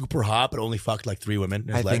was like super hot, but only fucked like 3 women.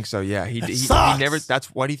 In his life. Think so, yeah. He never.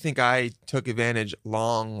 Why do you think I took advantage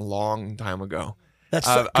long time ago?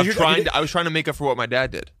 I was trying to make up for what my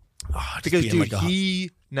dad did. Oh, because, dude,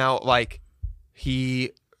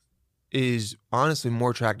 he is honestly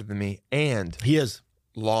more attractive than me. And he is.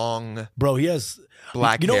 Long. Bro, he has.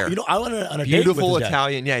 Black hair. I went on a beautiful date with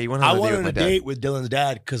Italian. Yeah, you went on a date with Dylan's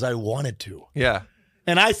dad because I wanted to. Yeah,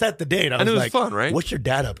 and I set the date. I was it was like, fun, right? What's your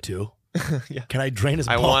dad up to? Yeah. Can I drain his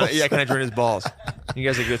balls? Can I drain his balls? You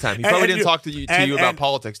guys had a good time. He probably didn't talk to you about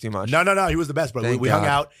politics too much. No. He was the best, brother. We hung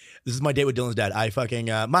out. This is my date with Dylan's dad.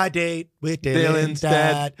 My date with Dylan's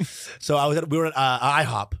dad. So we were at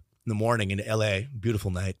IHOP in the morning in LA.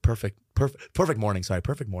 Beautiful night. Perfect morning. Sorry,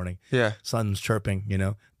 perfect morning. Yeah. Sun's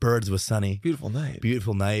chirping, birds was sunny. Beautiful night.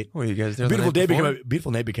 What are you guys there?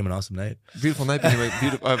 Beautiful night became an awesome night. Beautiful night became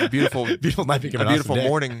a beautiful night became a beautiful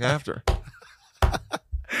morning after.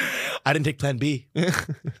 I didn't take plan B.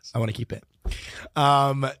 I want to keep it.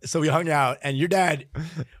 So we hung out, and your dad,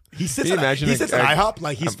 he sits at IHOP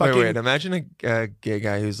like he's fucking. Wait, imagine a gay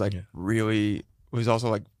guy who's like really, who's also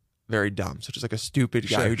like very dumb. So just like a stupid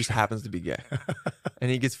guy who just happens to be gay. And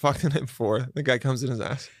he gets fucked the night before. The guy comes in his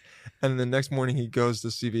ass. And the next morning he goes to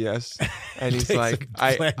CVS and he's like,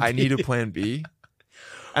 I need a plan B.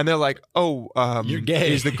 And they're like, oh, you're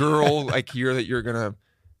gay. Is the girl like here that you're gonna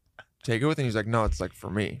take it with? And he's like, no, it's like for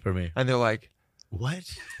me. For me. And they're like, what?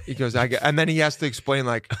 He goes, and then he has to explain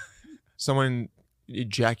like someone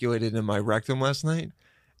ejaculated in my rectum last night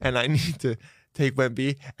and I need to take plan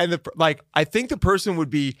B. And I think the person would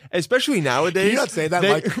be, especially nowadays. Can you not say that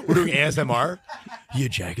like we're doing ASMR? He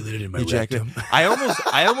ejaculated in my rectum. I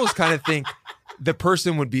almost kind of think the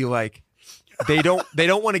person would be like, they don't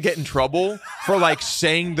want to get in trouble for like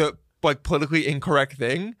saying the like politically incorrect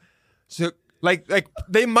thing. So like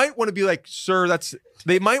they might want to be like, sir,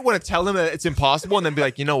 they might want to tell him that it's impossible and then be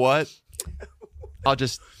like, you know what?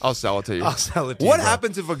 I'll sell it to you. I'll sell it to you. What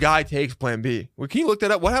happens if a guy takes plan B? Well, can you look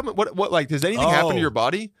that up? What happened? What like does anything happen to your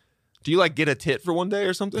body? Do you like get a tit for one day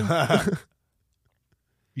or something?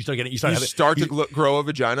 You start to grow a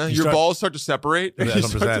vagina. Your balls start to separate. You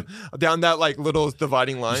start down that like little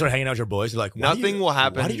dividing line. You start hanging out with your boys. You're like, nothing will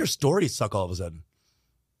happen. Why did your story suck all of a sudden?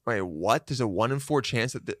 Wait, what? There's a 1 in 4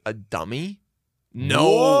 chance that a dummy? No.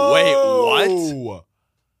 Whoa. Wait, what?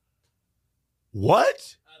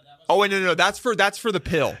 What? Oh wait, no. That's for the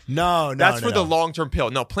pill. No. That's for the long-term pill.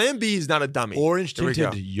 No, Plan B is not a dummy. Orange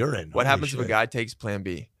tinted urine. What happens if a guy takes Plan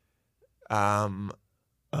B?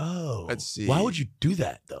 Let's see. Why would you do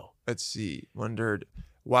that though? Let's see. Wondered.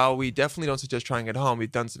 While we definitely don't suggest trying it at home,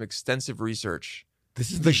 we've done some extensive research.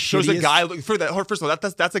 This is the shows a guy looking for that. First of all,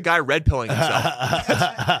 that's a guy red pilling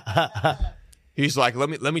himself. He's like, let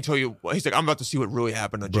me tell you. He's like, I'm about to see what really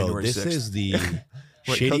happened on January 6th. This is the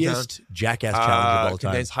shittiest jackass challenge of all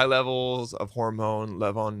time. Contains high levels of hormone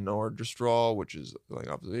levonorgestrel, which is like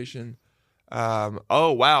observation.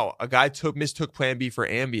 Oh wow, a guy mistook Plan B for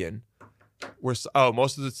Ambien. Most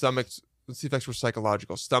of the effects were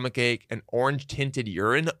psychological. Stomach ache and orange tinted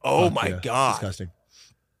urine. Oh my god, disgusting.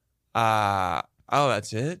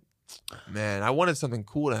 That's it. Man, I wanted something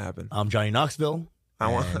cool to happen. I'm Johnny Knoxville.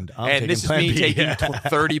 And this is me taking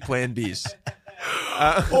 30 Plan Bs.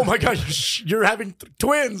 Oh my gosh, you're having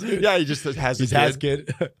twins. Dude. Yeah, he just has a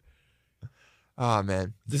kid. Oh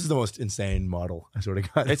man, this is the most insane model. I sort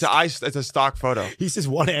of got. It's a stock photo. He says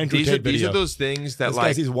one Andrew Tate video. These are those things that this like.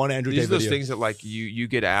 Guy sees one Andrew Tate video. These are those things that like you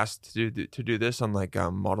get asked to do this on like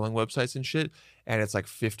modeling websites and shit, and it's like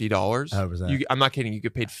 $50. 100%. I'm not kidding. You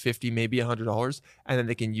get paid $50, maybe $100, and then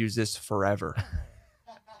they can use this forever.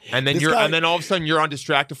 And then and then all of a sudden you're on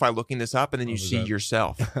Distractify looking this up, and then you see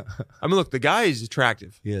yourself. I mean, look, the guy is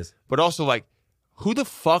attractive. He is. But also, like, who the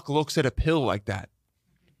fuck looks at a pill like that?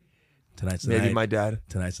 Tonight's the night. Maybe my dad.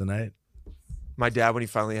 Tonight's the night. My dad, when he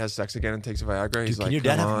finally has sex again and takes a Viagra, he's like, can your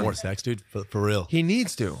dad have more sex, dude? For real. He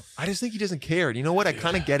needs to. I just think he doesn't care. And you know what? I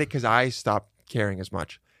kind of get it because I stopped caring as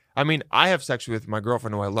much. I mean, I have sex with my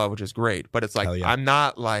girlfriend who I love, which is great. But it's like, I'm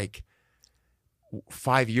not like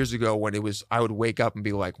 5 years ago when it was, I would wake up and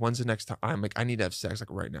be like, when's the next time? I'm like, I need to have sex like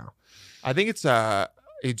right now. I think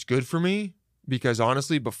it's good for me because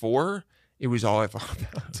honestly, before it was all I thought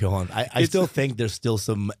about. Go on. I still think there's still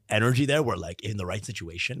some energy there where like in the right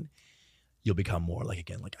situation, you'll become more like,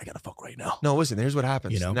 again, like I gotta fuck right now. No, listen, here's what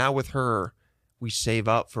happens. You know? Now with her, we save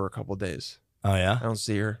up for a couple of days. Oh yeah? I don't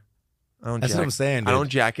see her. That's what I'm saying, dude. I don't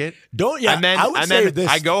jack it. Don't, yeah. And then, I would say this.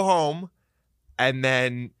 I go home and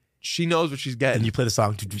then she knows what she's getting. And you play the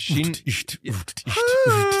song.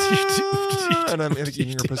 And I'm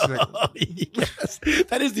eating her pussy. Yes.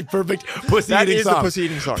 That is the perfect pussy that eating song. That is the pussy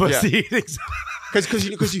eating song. Pussy eating song.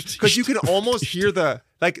 Because you can almost hear the,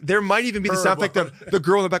 like, there might even be the sound effect of the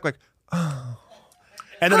girl in the back, like, oh.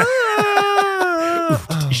 And then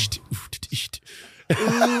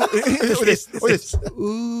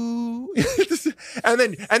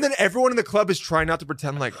and then everyone in the club is trying not to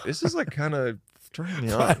pretend like this is like kind of turning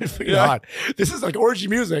me on. This is like orgy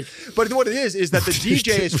music. But what it is that the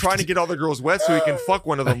DJ is trying to get all the girls wet so he can fuck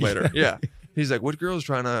one of them later. Yeah. He's like, what girl's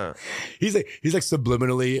trying to? He's like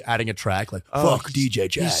subliminally adding a track like, fuck DJ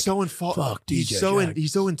Jack. He's so in fault. Fuck DJ Jack.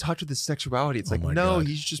 He's so in touch with his sexuality. It's like, no, God.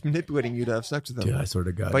 He's just manipulating you to have sex with him. Dude, I sort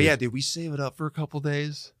of got. But yeah, dude, we save it up for a couple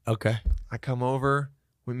days. Okay. I come over.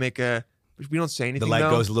 We make we don't say anything. The light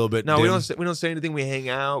goes a little bit. No, dim. we don't say anything. We hang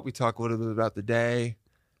out. We talk a little bit about the day,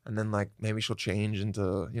 and then like maybe she'll change into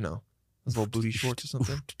those little booty shorts or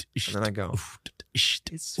something, and then I go.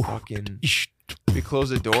 It's fucking. We close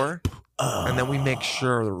the door, and then we make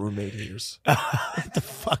sure the roommate hears. What the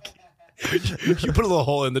fuck? You put a little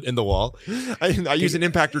hole in the wall. I use an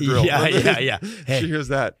impactor drill. Yeah. Hey, she hears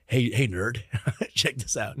that. Hey, nerd, check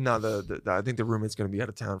this out. No, I think the roommate's going to be out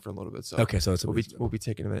of town for a little bit. So okay, so we'll be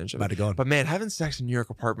taking advantage of it. Going. But man, having sex in New York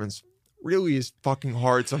apartments really is fucking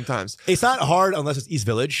hard sometimes. It's not hard unless it's East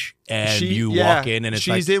Village and you walk in and it's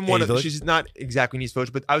she's like in one of. She's not exactly in East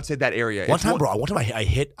Village, but I would say that area. One time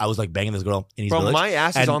I was like banging this girl in East Village. My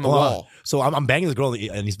ass is on the wall. So I'm banging this girl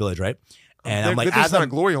in East Village, right? And I'm like, as I'm a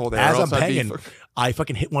glory hole there. As I'm banging, I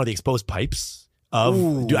fucking hit one of the exposed pipes.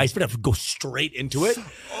 Dude, I sort of go straight into it.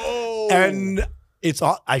 Oh, and it's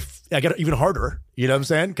all I got even harder. You know what I'm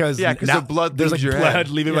saying? Because the blood there's like your blood head.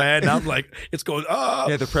 leaving my head, and I'm like, it's going. Oh,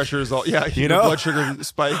 yeah, the pressure is all. Yeah, you know, blood sugar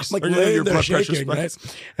spikes. I'm like your blood shaking, pressure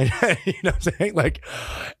spikes. Right? And, you know what I'm saying? Like,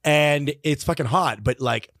 and it's fucking hot, but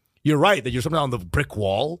like, you're right that you're something on the brick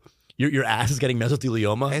wall. Your ass is getting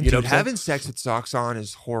mesothelioma. And you know dude, having sex with socks on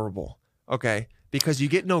is horrible. Okay, because you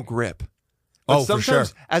get no grip. But sometimes,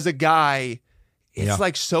 for sure. as a guy, it's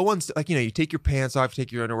like so like you take your pants off, you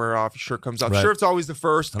take your underwear off, your shirt comes off. Right. Shirt's always the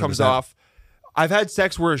first, 100%. comes off. I've had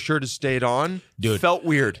sex where a shirt has stayed on. Dude, felt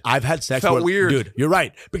weird. I've had sex felt where, weird. Dude, you're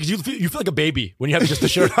right. Because you feel like a baby when you have just the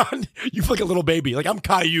shirt on. You feel like a little baby. Like I'm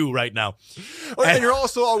Caillou right now. And you're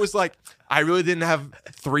also always like, I really didn't have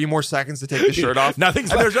 3 more seconds to take the shirt off.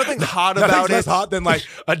 There's nothing hot about nothing's it. less hot than like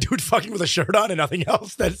a dude fucking with a shirt on and nothing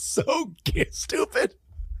else. That's so stupid.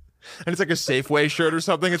 And it's like a Safeway shirt or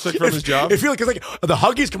something. It's like from his job. It feels like, it's like the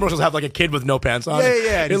Huggies commercials have like a kid with no pants on.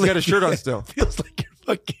 Yeah. And he's got a shirt on still. Feels like you're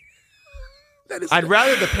fucking. I'd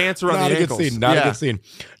rather the pants around the ankles. Not a good scene.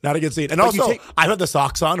 Not a good scene. And But also, I had the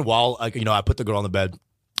socks on while I put the girl on the bed.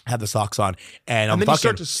 Had the socks on, and I'm then fucking. You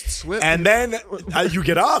start to slip. And then you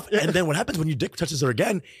get off, and then what happens when your dick touches her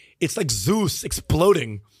again? It's like Zeus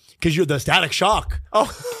exploding because you're the static shock. Oh,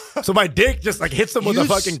 so my dick just like hits them with a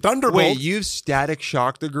fucking thunderbolt. Wait, you've static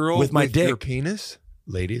shocked a girl with my dick, your penis,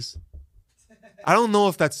 ladies. I don't know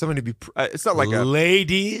if that's something to be. It's not like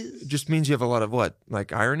ladies. It just means you have a lot of what,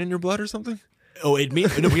 like iron in your blood or something. Oh, it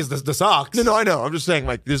means because the socks. No, I know. I'm just saying,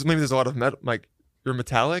 like, there's a lot of metal, like you're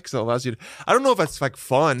metallic, so it allows you to. I don't know if that's like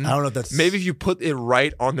fun. I don't know if that's maybe if you put it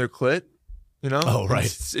right on their clit, you know. Oh, right.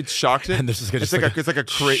 It shocks it. And this is it's like a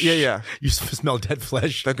crate. Yeah. You smell dead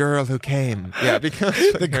flesh. The girl who came. Yeah, because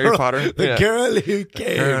the Harry girl, Potter. The girl who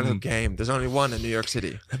came. The girl who came. There's only one in New York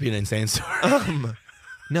City. That'd be an insane story.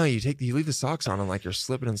 No, you leave the socks on and like you're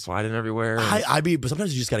slipping and sliding everywhere. But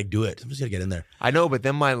sometimes you just gotta do it. Sometimes you gotta get in there. I know, but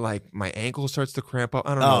then my ankle starts to cramp up.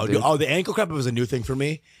 I don't know. The ankle cramp up is a new thing for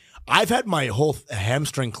me. I've had my whole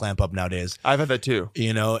hamstring clamp up nowadays. I've had that too.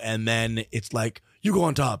 You know, and then it's like, you go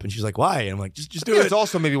on top. And she's like, why? And I'm like, just do it. It's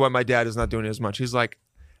also maybe why my dad is not doing it as much. He's like,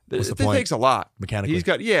 it takes a lot.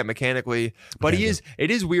 Mechanically. Mechanically. But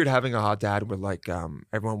it is weird having a hot dad where like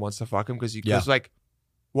everyone wants to fuck him because like,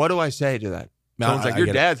 what do I say to that? Someone's like, your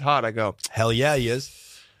dad's hot. I go, hell yeah, he is.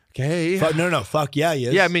 Okay. No. Fuck yeah, he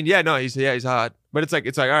is. Yeah, I mean, he's hot. But it's like,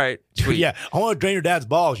 all right, sweet. Yeah, I want to drain your dad's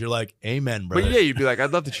balls. You're like, amen, brother. But yeah, you'd be like,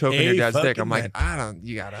 I'd love to choke on your dad's dick. I'm like,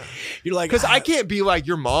 you gotta. You're like, because I can't be like,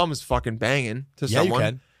 your mom is fucking banging to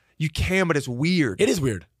someone. You can, but it's weird. It is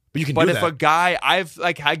weird. But you can do that. But if a guy, I've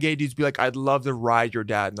like had gay dudes be like, I'd love to ride your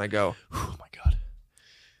dad. And I go, oh my God.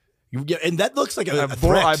 And that looks like a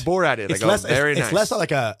threat. I bore at it. It's nice. It's less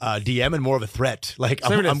like a DM and more of a threat. Like it's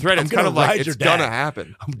not a threat. It's kind of like it's gonna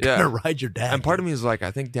happen. I'm gonna ride your dad. And part of me is like,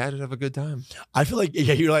 I think dad would have a good time. I feel like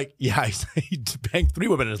you're like, yeah, he banged 3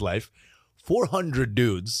 women in his life, 400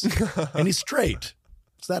 dudes, and he's straight.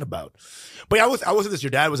 What's that about? But I was this. Your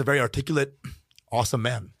dad was a very articulate, awesome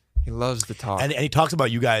man. He loves to talk, and he talks about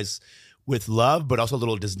you guys with love, but also a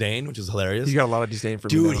little disdain, which is hilarious. He's got a lot of disdain for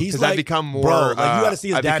me. Dude, he's like, I've become more. Bro, like you got to see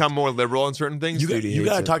his I've dad. become more liberal in certain things. You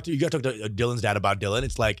got to talk to Dylan's dad about Dylan.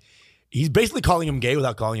 It's like he's basically calling him gay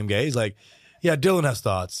without calling him gay. He's like, yeah, Dylan has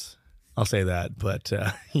thoughts. I'll say that, but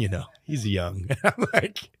he's young.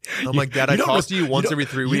 I'm like, Dad, I talk to you once every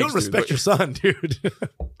 3 weeks. You don't respect your son, dude.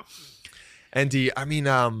 And I mean,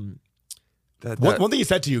 one thing he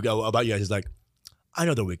said to you about you guys is like, I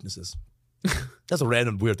know their weaknesses. That's a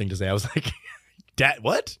random weird thing to say. I was like, Dad,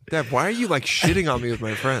 what? Dad, why are you like shitting on me with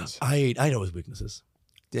my friends? I know his weaknesses.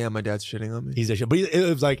 Damn, my dad's shitting on me. He's a shit, but it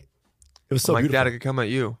was so beautiful. Dad, I could come at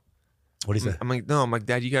you. What do you say? I'm like,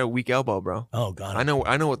 Dad, you got a weak elbow, bro. Oh God, I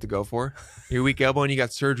know what to go for. Your weak elbow, and you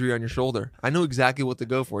got surgery on your shoulder. I know exactly what to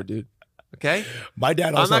go for, dude. Okay. My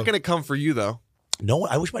dad. Also, I'm not gonna come for you though. No,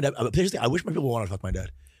 I wish my dad. Seriously, I wish my people wanted to fuck my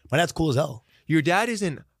dad. My dad's cool as hell. Your dad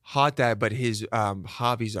isn't hot dad, but his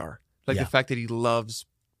hobbies are. Like the fact that he loves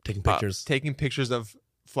taking pictures of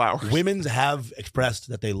flowers. Women have expressed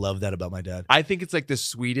that they love that about my dad. I think it's like the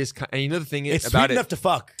sweetest kind. And you know the thing It's about sweet enough to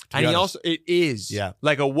fuck. And he also, it is. Yeah.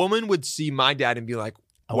 Like a woman would see my dad and be like,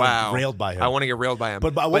 I want to wow. get railed by him. I want to get railed by him.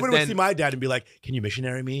 But a woman would then- see my dad and be like, can you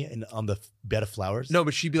missionary me on the bed of flowers? No,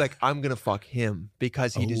 but she'd be like, I'm going to fuck him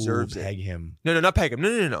because he deserves peg it. him. No, not peg him.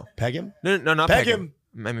 No. Peg him? No, not Peg peg him.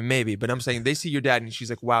 I mean, maybe. But I'm saying they see your dad and she's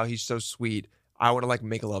like, wow, he's so sweet. I want to like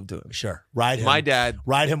make love to him. Sure. Ride him. My dad.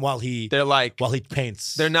 Ride him while he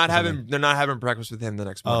paints. They're not having breakfast with him the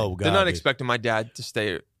next morning. Oh, God. They're not expecting my dad to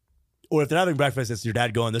stay. Or if they're having breakfast, it's your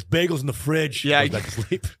dad going, there's bagels in the fridge. Yeah. Goes back to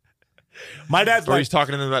sleep. My dad's Or like, he's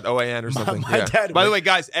talking to them about OAN or something. my dad- By the way,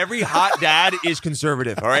 guys, every hot dad is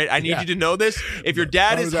conservative. All right, I need you to know this. If your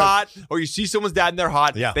dad is hot, or you see someone's dad and they're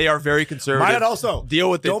hot, they are very conservative. my dad also.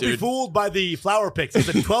 Deal with it, Don't dude. be fooled by the flower picks. There's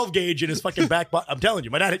a 12 gauge in his fucking back. I'm telling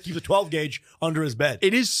you, my dad keeps a 12 gauge under his bed.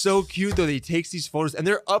 It is so cute though that he takes these photos and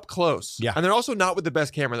they're up close. Yeah. And they're also not with the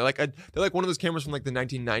best camera. They're like one of those cameras from like the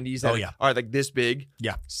 1990s that are like this big.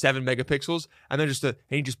 Yeah. 7 megapixels. And they're and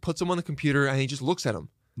he just puts them on the computer and he just looks at them.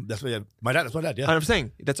 That's what my dad. That's my dad. Yeah. And I'm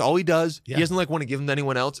saying that's all he does. Yeah. He doesn't like want to give them to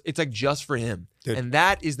anyone else. It's like just for him. Dude. And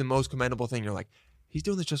that is the most commendable thing. You're like, he's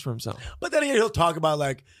doing this just for himself. But then he'll talk about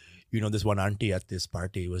like, this one auntie at this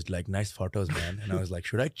party was like, nice photos, man. And I was like,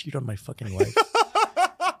 should I cheat on my fucking wife?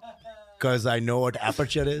 Because I know what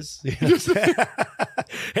aperture is. You know what I'm saying?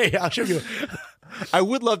 Hey, I'll show you. I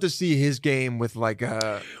would love to see his game with like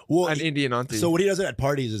an Indian auntie. So what he does at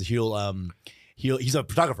parties is he's a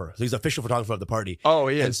photographer. So he's the official photographer of the party. Oh,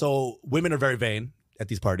 he is. And so women are very vain at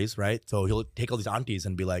these parties, right? So he'll take all these aunties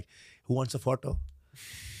and be like, who wants a photo?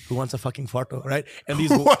 Who wants a fucking photo, right? And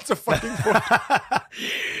these Who wants a fucking photo?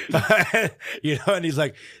 and he's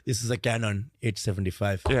like, this is a Canon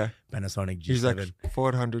 875 Panasonic G7. He's like,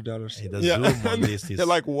 $400. Hey, the zoom on this is... They're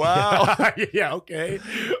like, wow. Yeah, okay.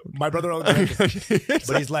 My brother owns it.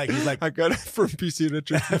 But he's like, I got it from PC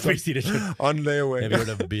Richard. PC Richard. On layaway. Have you heard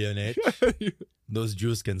of B&H? Those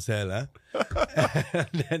Jews can sell, huh?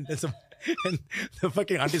 And the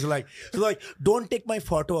fucking aunties are like, don't take my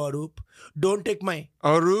photo, Arup. Don't take my...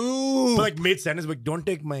 Arup. But like mid-sentence, like, don't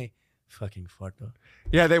take my fucking photo.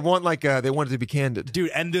 Yeah, they want they want it to be candid.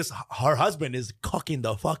 Dude, and her husband is cocking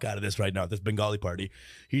the fuck out of this right now, this Bengali party.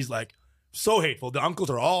 He's like, so hateful. The uncles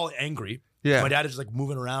are all angry. Yeah. My dad is just like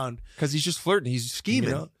moving around. Because he's just flirting. He's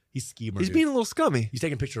scheming. He's scheming. He's being a little scummy. He's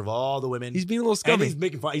taking a picture of all the women. He's being a little scummy. And he's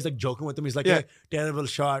making fun. He's like joking with them. He's like, hey, terrible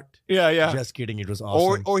shot. Yeah. Just kidding. It was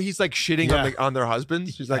awesome. Or he's like shitting on their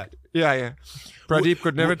husbands. He's like, yeah. Pradeep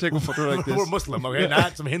could never take a photo like this. We're Muslim, okay?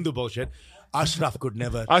 Not some Hindu bullshit. Ashraf could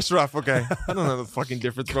never. Ashraf, okay. I don't know the fucking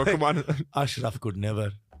difference, bro. Come on. Ashraf could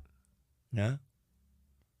never. Yeah.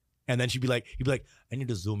 And then he'd be like, I need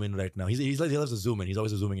to zoom in right now. He's like, he loves to zoom in. He's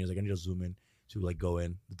always zooming in. He's like, I need to zoom in to like go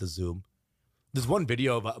in with the zoom. There's one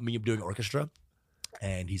video of me doing orchestra,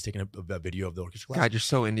 and he's taking a video of the orchestra class. God, you're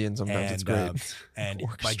so Indian sometimes. It's great. And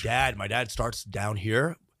my dad starts down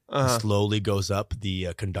here, slowly goes up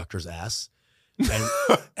the conductor's ass.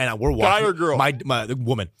 And we're watching. Guy or girl? My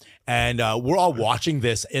woman. And we're all watching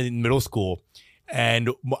this in middle school. And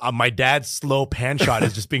my dad's slow pan shot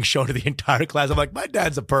is just being shown to the entire class. I'm like, my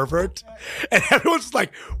dad's a pervert. And everyone's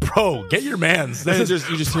like, bro, get your mans. You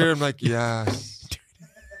just hear him like, yes.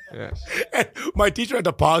 Yes. And my teacher had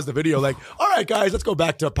to pause the video like, all right, guys, let's go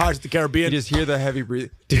back to Pirates of the Caribbean. You just hear the heavy breathing.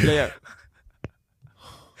 Yeah.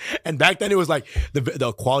 And back then it was like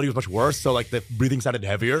the quality was much worse. So like the breathing sounded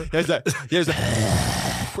heavier. It's like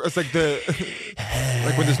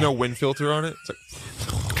like when there's no wind filter on it. It's like,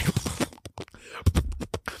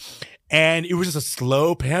 and it was just a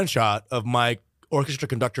slow pan shot of my orchestra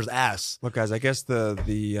conductor's ass. Look, guys, I guess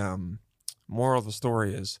the moral of the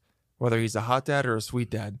story is whether he's a hot dad or a sweet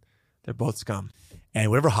dad, they're both scum. And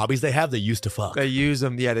whatever hobbies they have, they used to fuck. They use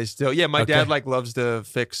them. Yeah, they still. Yeah, my dad like loves to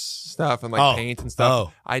fix stuff and like paint and stuff.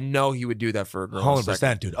 Oh. I know he would do that for a girl.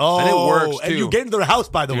 100%, dude. Oh, and it works too. And you get into their house,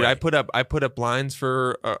 by the way. I put up blinds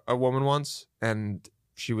for a woman once, and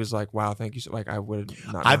she was like, "Wow, thank you." So, like, I would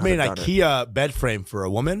not. I've made an IKEA bed frame for a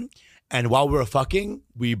woman, and while we were fucking,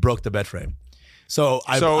 we broke the bed frame. So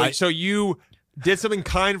you did something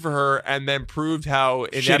kind for her, and then proved how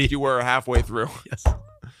inept you were halfway through. Yes.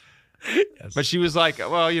 Yes. But she was like,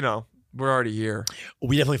 well, we're already here.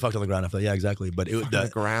 We definitely fucked on the ground after that. Yeah, exactly. But on the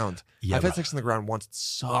ground. Yeah, I've had sex on the ground once. It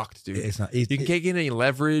sucked, dude. It's not. You can't get any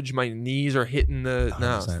leverage. My knees are hitting the.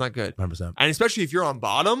 No, it's not good. 100%. And especially if you're on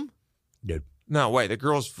bottom. Dude. No way. The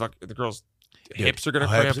girls' hips are gonna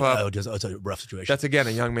cramp up. It's a rough situation. That's again a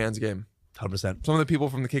young man's game. 100%. Some of the people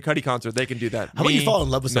from the Kid Cudi concert, they can do that. How about you fall in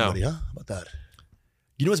love with somebody? Huh? How about that?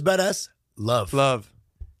 You know what's badass? Love. Love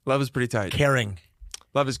is pretty tight. Caring.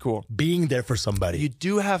 Love is cool. Being there for somebody. You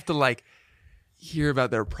do have to like hear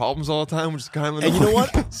about their problems all the time, which is kind of and you know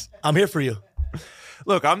what? I'm here for you.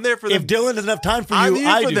 Look, I'm there for them. If Dylan doesn't have time for you, I'm here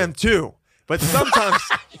I for do. them too. But sometimes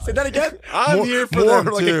say that again. I'm here for them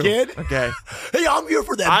like too. a kid. Okay. Hey, I'm here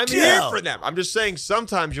for them. I'm too. here for them. I'm just saying.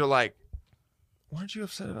 Sometimes you're like, weren't you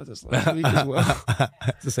upset about this last week as well?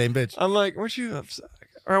 It's the same bitch. I'm like, weren't you upset?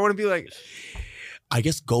 Or I want to be like, I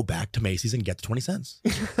guess go back to Macy's and get the 20 cents.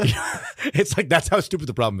 It's like that's how stupid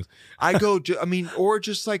the problem is. I go. I mean, or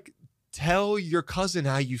just like. Tell your cousin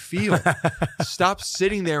how you feel. Stop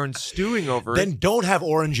sitting there and stewing over it. Then don't have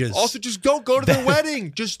oranges. Also, just go to the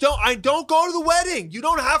wedding. Just don't. I don't go to the wedding. You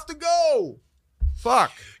don't have to go.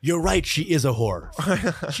 Fuck. You're right. She is a whore.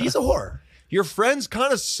 She's a whore. Your friends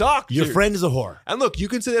kind of suck. Your dude. friend is a whore. And look, you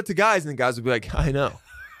can say that to guys, and the guys will be like, I know.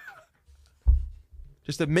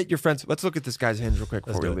 Just admit your friends. Let's look at this guy's hinge real quick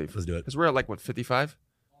before we leave. Let's do it. Because we're at like, what, 55?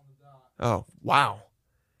 Oh, wow.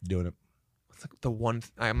 Doing it. Like the one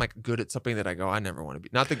I'm like good at something that I go I never want to be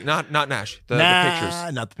not Nash the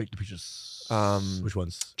pictures not the pictures which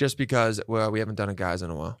ones just because we haven't done a guys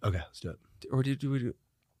in a while. Okay, let's do it. Or do we do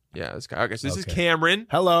this guy. Okay, so this is Cameron.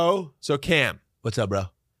 Hello. So Cam, what's up, bro?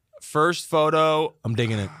 First photo. I'm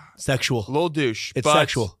digging it. Sexual. Little douche. It's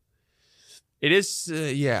sexual. It is.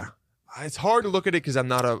 Yeah, it's hard to look at it because I'm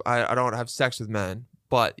not I don't have sex with men.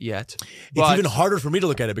 But it's even harder for me to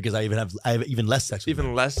look at it because I have even less sex with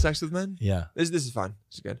men. Less sex with men? Yeah. This is fine.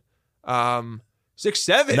 This is good.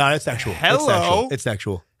 6'7". No, it's sexual. Hello. It's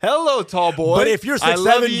sexual. Hello, tall boy. But if you're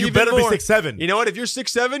 6'7", you better be 6'7". You know what? If you're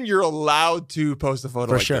 6'7", you're allowed to post a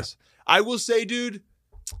photo like this. I will say, dude,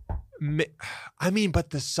 I mean, but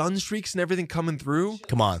the sun streaks and everything coming through.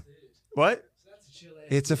 Come on. What?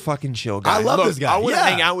 It's a fucking chill guy. I love this guy. I want to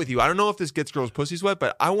hang out with you. I don't know if this gets girls' pussies wet,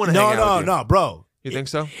 but I want to hang out with you. No, bro. You think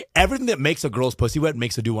so? Everything that makes a girl's pussy wet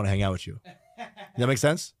makes a dude want to hang out with you. Does that make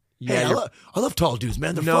sense? Yeah. Hey, I love tall dudes,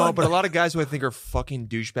 man. They're fun. But a lot of guys who I think are fucking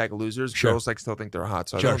douchebag losers, girls like still think they're hot.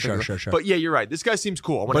 So Sure. But yeah, you're right. This guy seems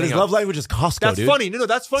cool. But his love language is Costco, That's dude. funny. No,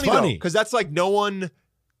 that's funny though. Because that's like no one,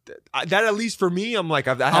 that at least for me, I'm like,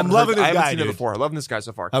 I'm loving this guy, I haven't seen it before. I'm loving this guy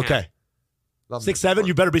so far. Okay. 6'7",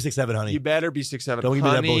 you better be 6'7", honey. You better be 6'7". Don't give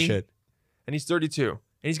me that bullshit. And he's 32. And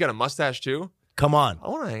he's got a mustache too. Come on. I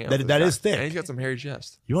want to hang out. That is thick. And he's got some hairy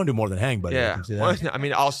chest. You want to do more than hang, buddy. Yeah. Well, I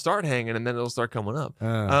mean, I'll start hanging and then it'll start coming up.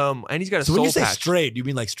 And he's got a soul patch. So when you say straight, you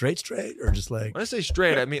mean like straight or just like? When I say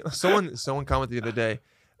straight, I mean someone commented the other day,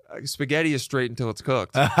 spaghetti is straight until it's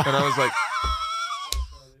cooked. And I was like,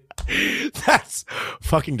 that's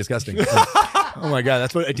fucking disgusting. Oh my God,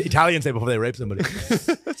 that's what Italians say before they rape somebody.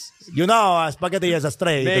 You know, spaghetti is a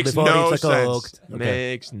straight before it's cooked.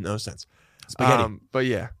 Okay. Makes no sense. Spaghetti. But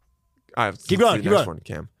yeah. Keep going. One,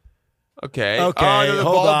 Cam. Okay. Okay. The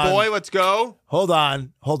hold on. boy. Let's go. Hold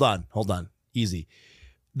on. Easy.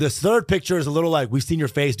 This third picture is a little like we've seen your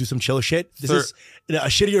face do some chill shit. This is a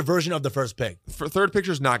shittier version of the first pic. Third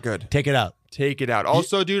picture is not good. Take it out.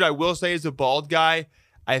 Also, dude, I will say as a bald guy,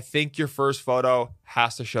 I think your first photo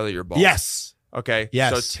has to show that you're bald. Yes. Okay.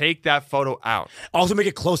 Yes. So take that photo out. Also make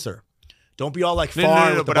it closer. Don't be all like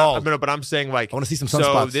far with the bald. But I'm saying like I want to see some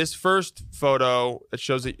sunspots. So this first photo that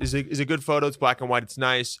shows it is a good photo. It's black and white. It's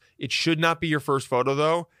nice. It should not be your first photo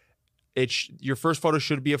though. Your first photo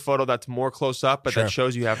should be a photo that's more close up, but that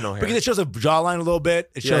shows you have no hair. Because it shows a jawline a little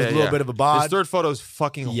bit. It shows a little bit of a bod. This third photo is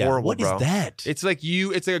fucking horrible, What bro. is that? It's like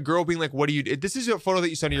a girl being like, what do you... This is a photo that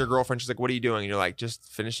you send to your girlfriend. She's like, what are you doing? And you're like, just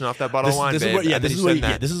finishing off that bottle of wine, babe. This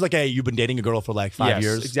is like you've been dating a girl for like 5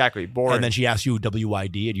 years. Exactly. Boring. And then she asks you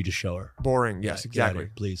WYD and you just show her. Boring. Yes, exactly.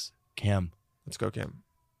 Please. Cam. Let's go, Cam.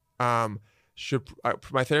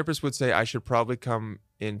 My therapist would say I should probably come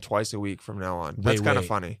in twice a week from now on. That's kind of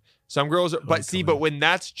funny. Some girls, but when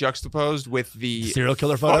that's juxtaposed with the serial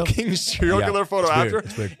killer photo, fucking serial killer photo after,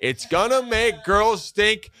 it's gonna make girls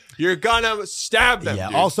think you're gonna stab them. Yeah.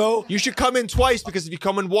 Dude. Also, you should come in twice because if you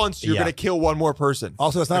come in once, you're gonna kill one more person.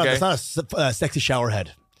 Also, it's not a sexy shower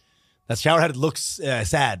head. That shower head looks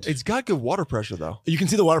sad. It's got good water pressure though. You can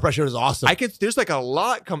see the water pressure is awesome. There's like a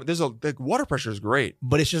lot coming. The water pressure is great,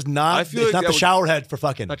 but it's just not. It's not the shower head for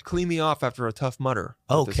fucking. That'd clean me off after a tough mutter.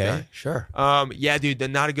 Okay, sure. Yeah, dude,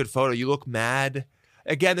 then not a good photo. You look mad.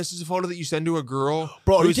 Again, this is a photo that you send to a girl.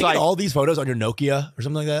 Bro, are you taking all these photos on your Nokia or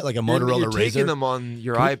something like that, like a Motorola You're Razr? taking them on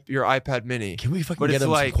your iPad Mini. Can we fucking get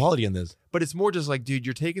them some quality in this? But it's more just like, dude,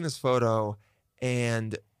 you're taking this photo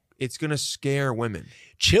and it's gonna scare women.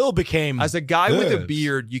 Chill became as a guy with a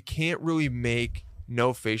beard. You can't really make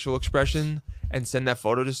no facial expression and send that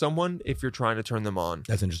photo to someone if you're trying to turn them on.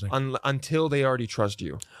 That's interesting. Until they already trust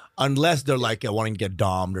you. Unless they're like wanting to get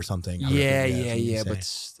dommed or something. Yeah. But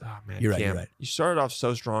man, you're right. You started off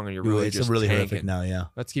so strong and you're really it's just really tanking. horrific now. Yeah.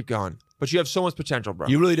 Let's keep going. But you have so much potential, bro.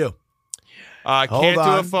 You really do. Can't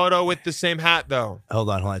do a photo with the same hat though.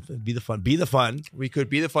 Hold on. Be the fun. We could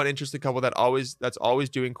be the fun, interesting couple that's always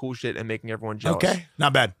doing cool shit and making everyone jealous. Okay,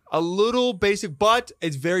 not bad. A little basic, but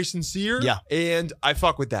it's very sincere. Yeah, and I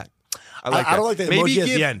fuck with that. I don't like the emoji at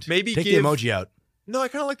the end. Take the emoji out. No, I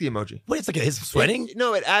kind of like the emoji. Wait, it's like his sweating.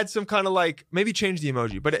 It adds some kind of like maybe change the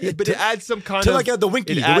emoji, but it adds some kind to of like the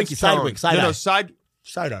winky side wink, side eye.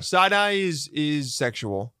 Side eye. Side eye is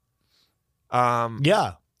sexual.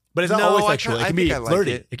 Yeah. But it's not always sexual. It can be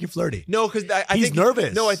flirty. It can be flirty. No, because he's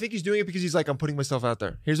nervous. No, I think he's doing it because he's like, I'm putting myself out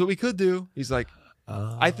there. Here's what we could do. He's like,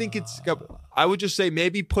 I think it's. I would just say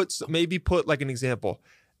maybe put like an example,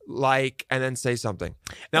 like, and then say something.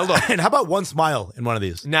 Now look, and how about one smile in one of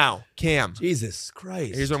these? Now, Cam. Jesus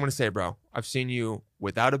Christ. Here's what I'm gonna say, bro. I've seen you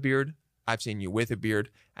without a beard. I've seen you with a beard,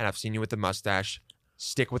 and I've seen you with a mustache.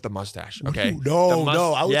 Stick with the mustache, okay? No.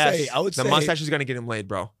 I would say the mustache is gonna get him laid,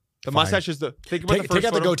 bro. The mustache is the. Think about the first take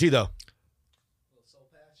out the goatee though.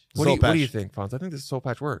 What do you think, Fonz? I think this soul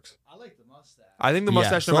patch works. I like the mustache. I think the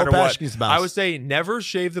mustache, no matter what. I would say never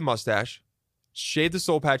shave the mustache. Shave the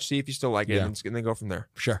soul patch, see if you still like it, and then go from there.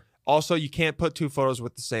 Sure. Also, you can't put two photos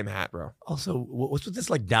with the same hat, bro. Also, what's with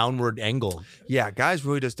this like downward angle? Yeah, guys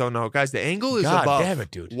really just don't know. Guys, the angle is God above. Damn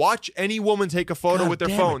it, dude. Watch any woman take a photo with their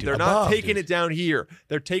phone. They're not taking it down here.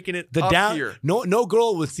 They're taking it up here. No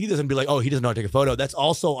girl would see this and be like, oh, he doesn't know how to take a photo. That's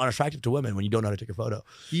also unattractive to women when you don't know how to take a photo.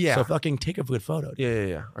 Yeah. So fucking take a good photo. Dude.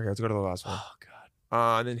 Yeah. Okay, let's go to the last one. Oh, God.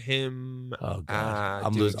 And then him. Oh God,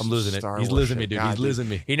 I'm losing it. He's losing me, dude. He's losing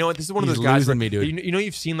me. You know what? This is one of those guys. Losing me, dude. You know,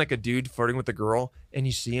 you've seen like a dude flirting with a girl, and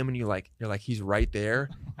you see him, and you're like, he's right there,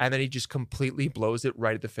 and then he just completely blows it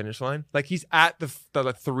right at the finish line. Like he's at the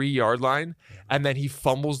 3-yard line, and then he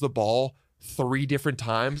fumbles the ball 3 different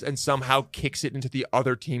times, and somehow kicks it into the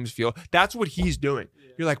other team's field. That's what he's doing.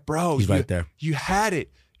 You're like, bro, he's right there. You had it.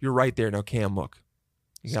 You're right there. Now, Cam, look,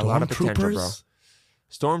 you got a lot of potential, bro.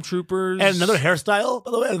 Stormtroopers. And another hairstyle,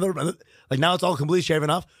 by the way. Like now it's all completely shaven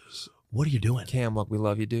off. What are you doing? Cam, look, we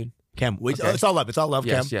love you, dude. Cam, it's all love. It's all love,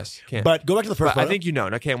 Cam. Yes, Cam. But go back to the first photo. I think you know.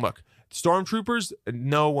 Now, Cam, look. Stormtroopers,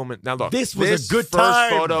 no woman. Now, look. This was a good first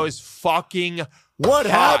time. photo is fucking What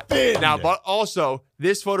happened? Now, but also,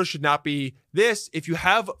 this photo should not be this. If you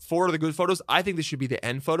have 4 of the good photos, I think this should be the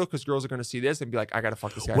end photo because girls are going to see this and be like, I got to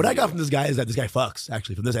fuck this guy. What I got from this guy is that this guy fucks,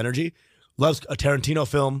 actually, from this energy. Loves a Tarantino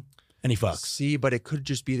film. And he fucks. See, but it could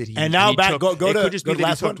just be that he. And now he back, took, go to the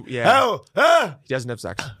last one. Yeah. Oh, he doesn't have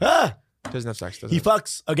sex. He doesn't have sex. He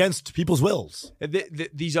fucks against people's wills.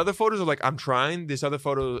 These other photos are like, I'm trying. This other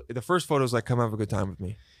photo, the first photo is like, come have a good time with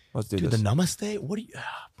me. Let's do this. The namaste? What do you?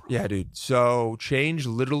 Yeah, dude. So change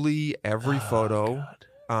literally every photo.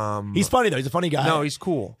 He's funny though. He's a funny guy. No, he's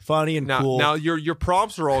cool. Funny and cool. Now your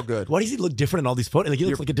prompts are all good. Why does he look different in all these photos? Like he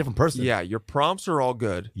looks like a different person. Yeah, your prompts are all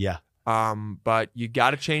good. Yeah. But you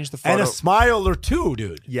got to change the photo. And a smile or two,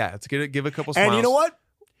 dude. Yeah, it's gonna give a couple smiles. And you know what?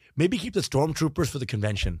 Maybe keep the stormtroopers for the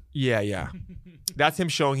convention. Yeah. That's him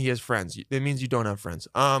showing he has friends. That means you don't have friends.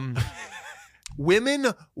 Women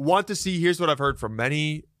want to see, here's what I've heard from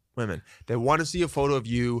many women. They want to see a photo of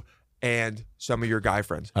you and some of your guy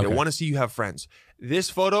friends. Okay. They want to see you have friends. This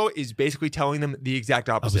photo is basically telling them the exact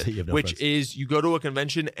opposite, which is you go to a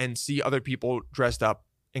convention and see other people dressed up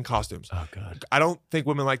in costumes. Oh, God. I don't think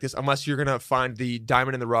women like this unless you're going to find the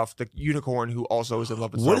diamond in the rough, the unicorn who also is in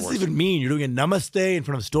love with Star Wars. What does it even mean? You're doing a namaste in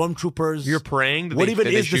front of stormtroopers? You're praying. That what they, even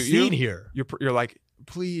that is they the shoot scene you. here? You're like,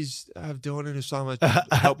 please have Dylan and Usama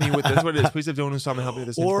help me with this. What it is? Please have Dylan and Usama help me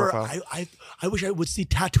with this. Or profile. I wish I would see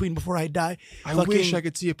Tatooine before I die. I wish I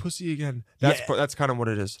could see a pussy again. That's kind of what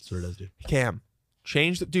it is. That's what it is, dude. Cam,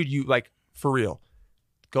 change the dude. You like for real.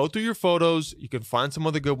 Go through your photos. You can find some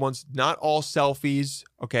other good ones. Not all selfies,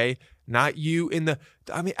 okay? Not you in the.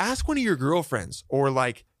 I mean, ask one of your girlfriends or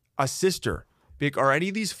like a sister. Are any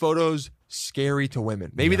of these photos scary to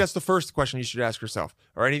women? Maybe that's the first question you should ask yourself.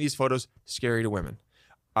 Are any of these photos scary to women?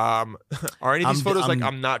 Are any of these photos like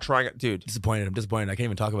I'm not trying it, dude? Disappointed. I'm disappointed. I can't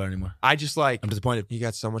even talk about it anymore. I just like. I'm disappointed. You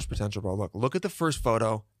got so much potential, bro. Look at the first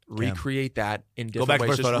photo. Recreate that in different ways.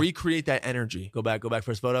 First Just photo. Recreate that energy. Go back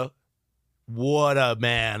first photo. What a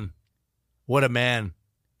man. What a man.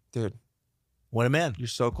 Dude. What a man. You're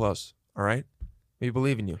so close. All right? We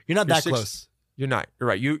believe in you. You're not that close. You're not. You're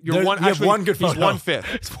right. You're one. You have one good photo. He's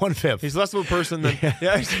 1/5. It's 1/5. He's less of a person than.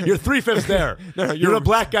 Yeah. You're 3/5 there. No, you're a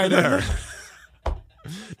black guy there.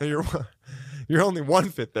 No, You're only one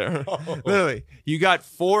fit there. Literally. You got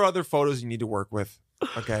 4 other photos you need to work with.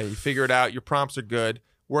 Okay. You figure it out. Your prompts are good.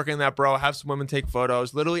 Work on that, bro. Have some women take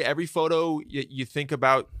photos. Literally every photo you think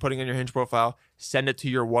about putting on your Hinge profile, send it to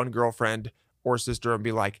your one girlfriend or sister and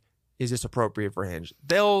be like, is this appropriate for Hinge?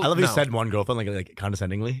 I love you said one girlfriend, like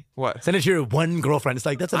condescendingly. What? Send it to your one girlfriend. It's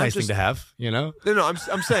like, that's a nice thing to have, you know? No, I'm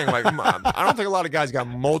saying, like, I don't think a lot of guys got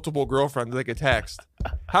multiple girlfriends they could text.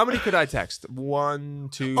 How many could I text? 1,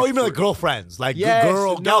 2, Oh, you mean like girlfriends? Like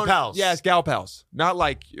gal pals? Yes, gal pals. Not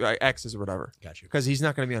like exes or whatever. Got you. Because he's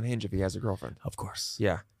not going to be on Hinge if he has a girlfriend. Of course.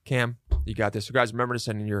 Yeah. Cam, you got this. So guys, remember to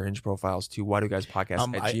send in your Hinge profiles to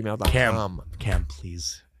whydoguyspodcast@gmail.com. Cam,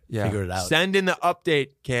 please. Yeah. Figure it out. Send in the update,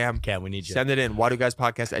 Cam. Cam, we need you. Send it in.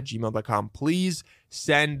 whydoguyspodcast@gmail.com. Please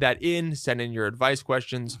send that in. Send in your advice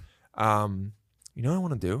questions. You know what I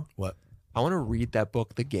want to do? What? I want to read that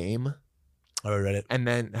book, The Game. I already read it. And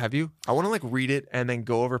then, have you? I want to like read it and then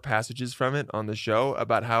go over passages from it on the show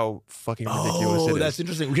about how fucking ridiculous it is. That's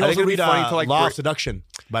interesting. We can also read Law of Seduction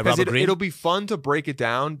by Robert Greene. It'll be fun to break it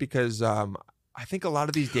down because I think a lot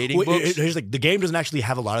of these dating books. Here's like, The Game doesn't actually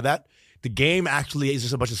have a lot of that. The Game actually is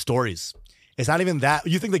just a bunch of stories. It's not even that.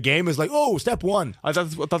 You think The Game is like, oh, step 1. I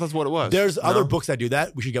thought that's what it was. There's other books that do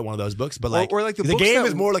that. We should get one of those books. But like, or like The Game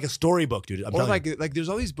is more like a storybook, dude. I'm telling you. Like there's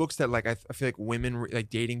all these books that like I feel like women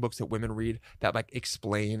like dating books that women read that like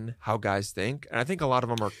explain how guys think, and I think a lot of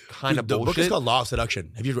them are kind of bullshit. The book is called Law of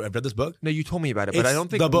Seduction. Have you read this book? No, you told me about it, but I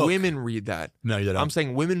don't think women read that. No, you don't. I'm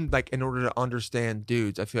saying women like in order to understand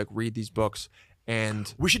dudes, I feel like read these books.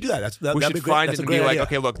 And we should do that. We should find it and be like,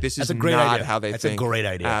 okay, look, this is not how they think. That's a great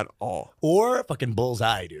idea at all. Or fucking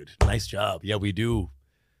bullseye, dude. Nice job. Yeah, we do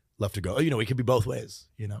love to go. You know, we could be both ways.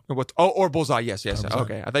 You know. Or bullseye. Yes.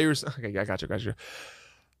 Okay, I thought you were. Okay, I got you.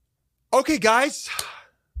 Okay, guys,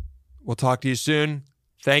 we'll talk to you soon.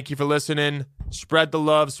 Thank you for listening. Spread the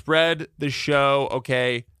love. Spread the show.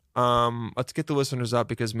 Okay. Let's get the listeners up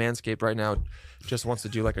because Manscaped right now just wants to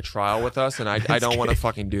do like a trial with us, and I don't want to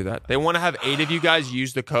fucking do that. They want to have 8 of you guys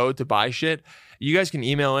use the code to buy shit. You guys can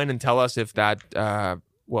email in and tell us if that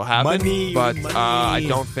will happen. I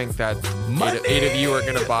don't think that 8 of you are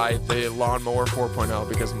gonna buy the lawnmower 4.0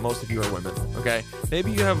 because most of you are women. Okay,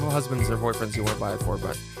 maybe you have husbands or boyfriends you want to buy it for,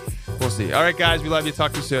 but we'll see. All right, guys, we love you.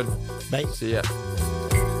 Talk to you soon. Bye. See ya.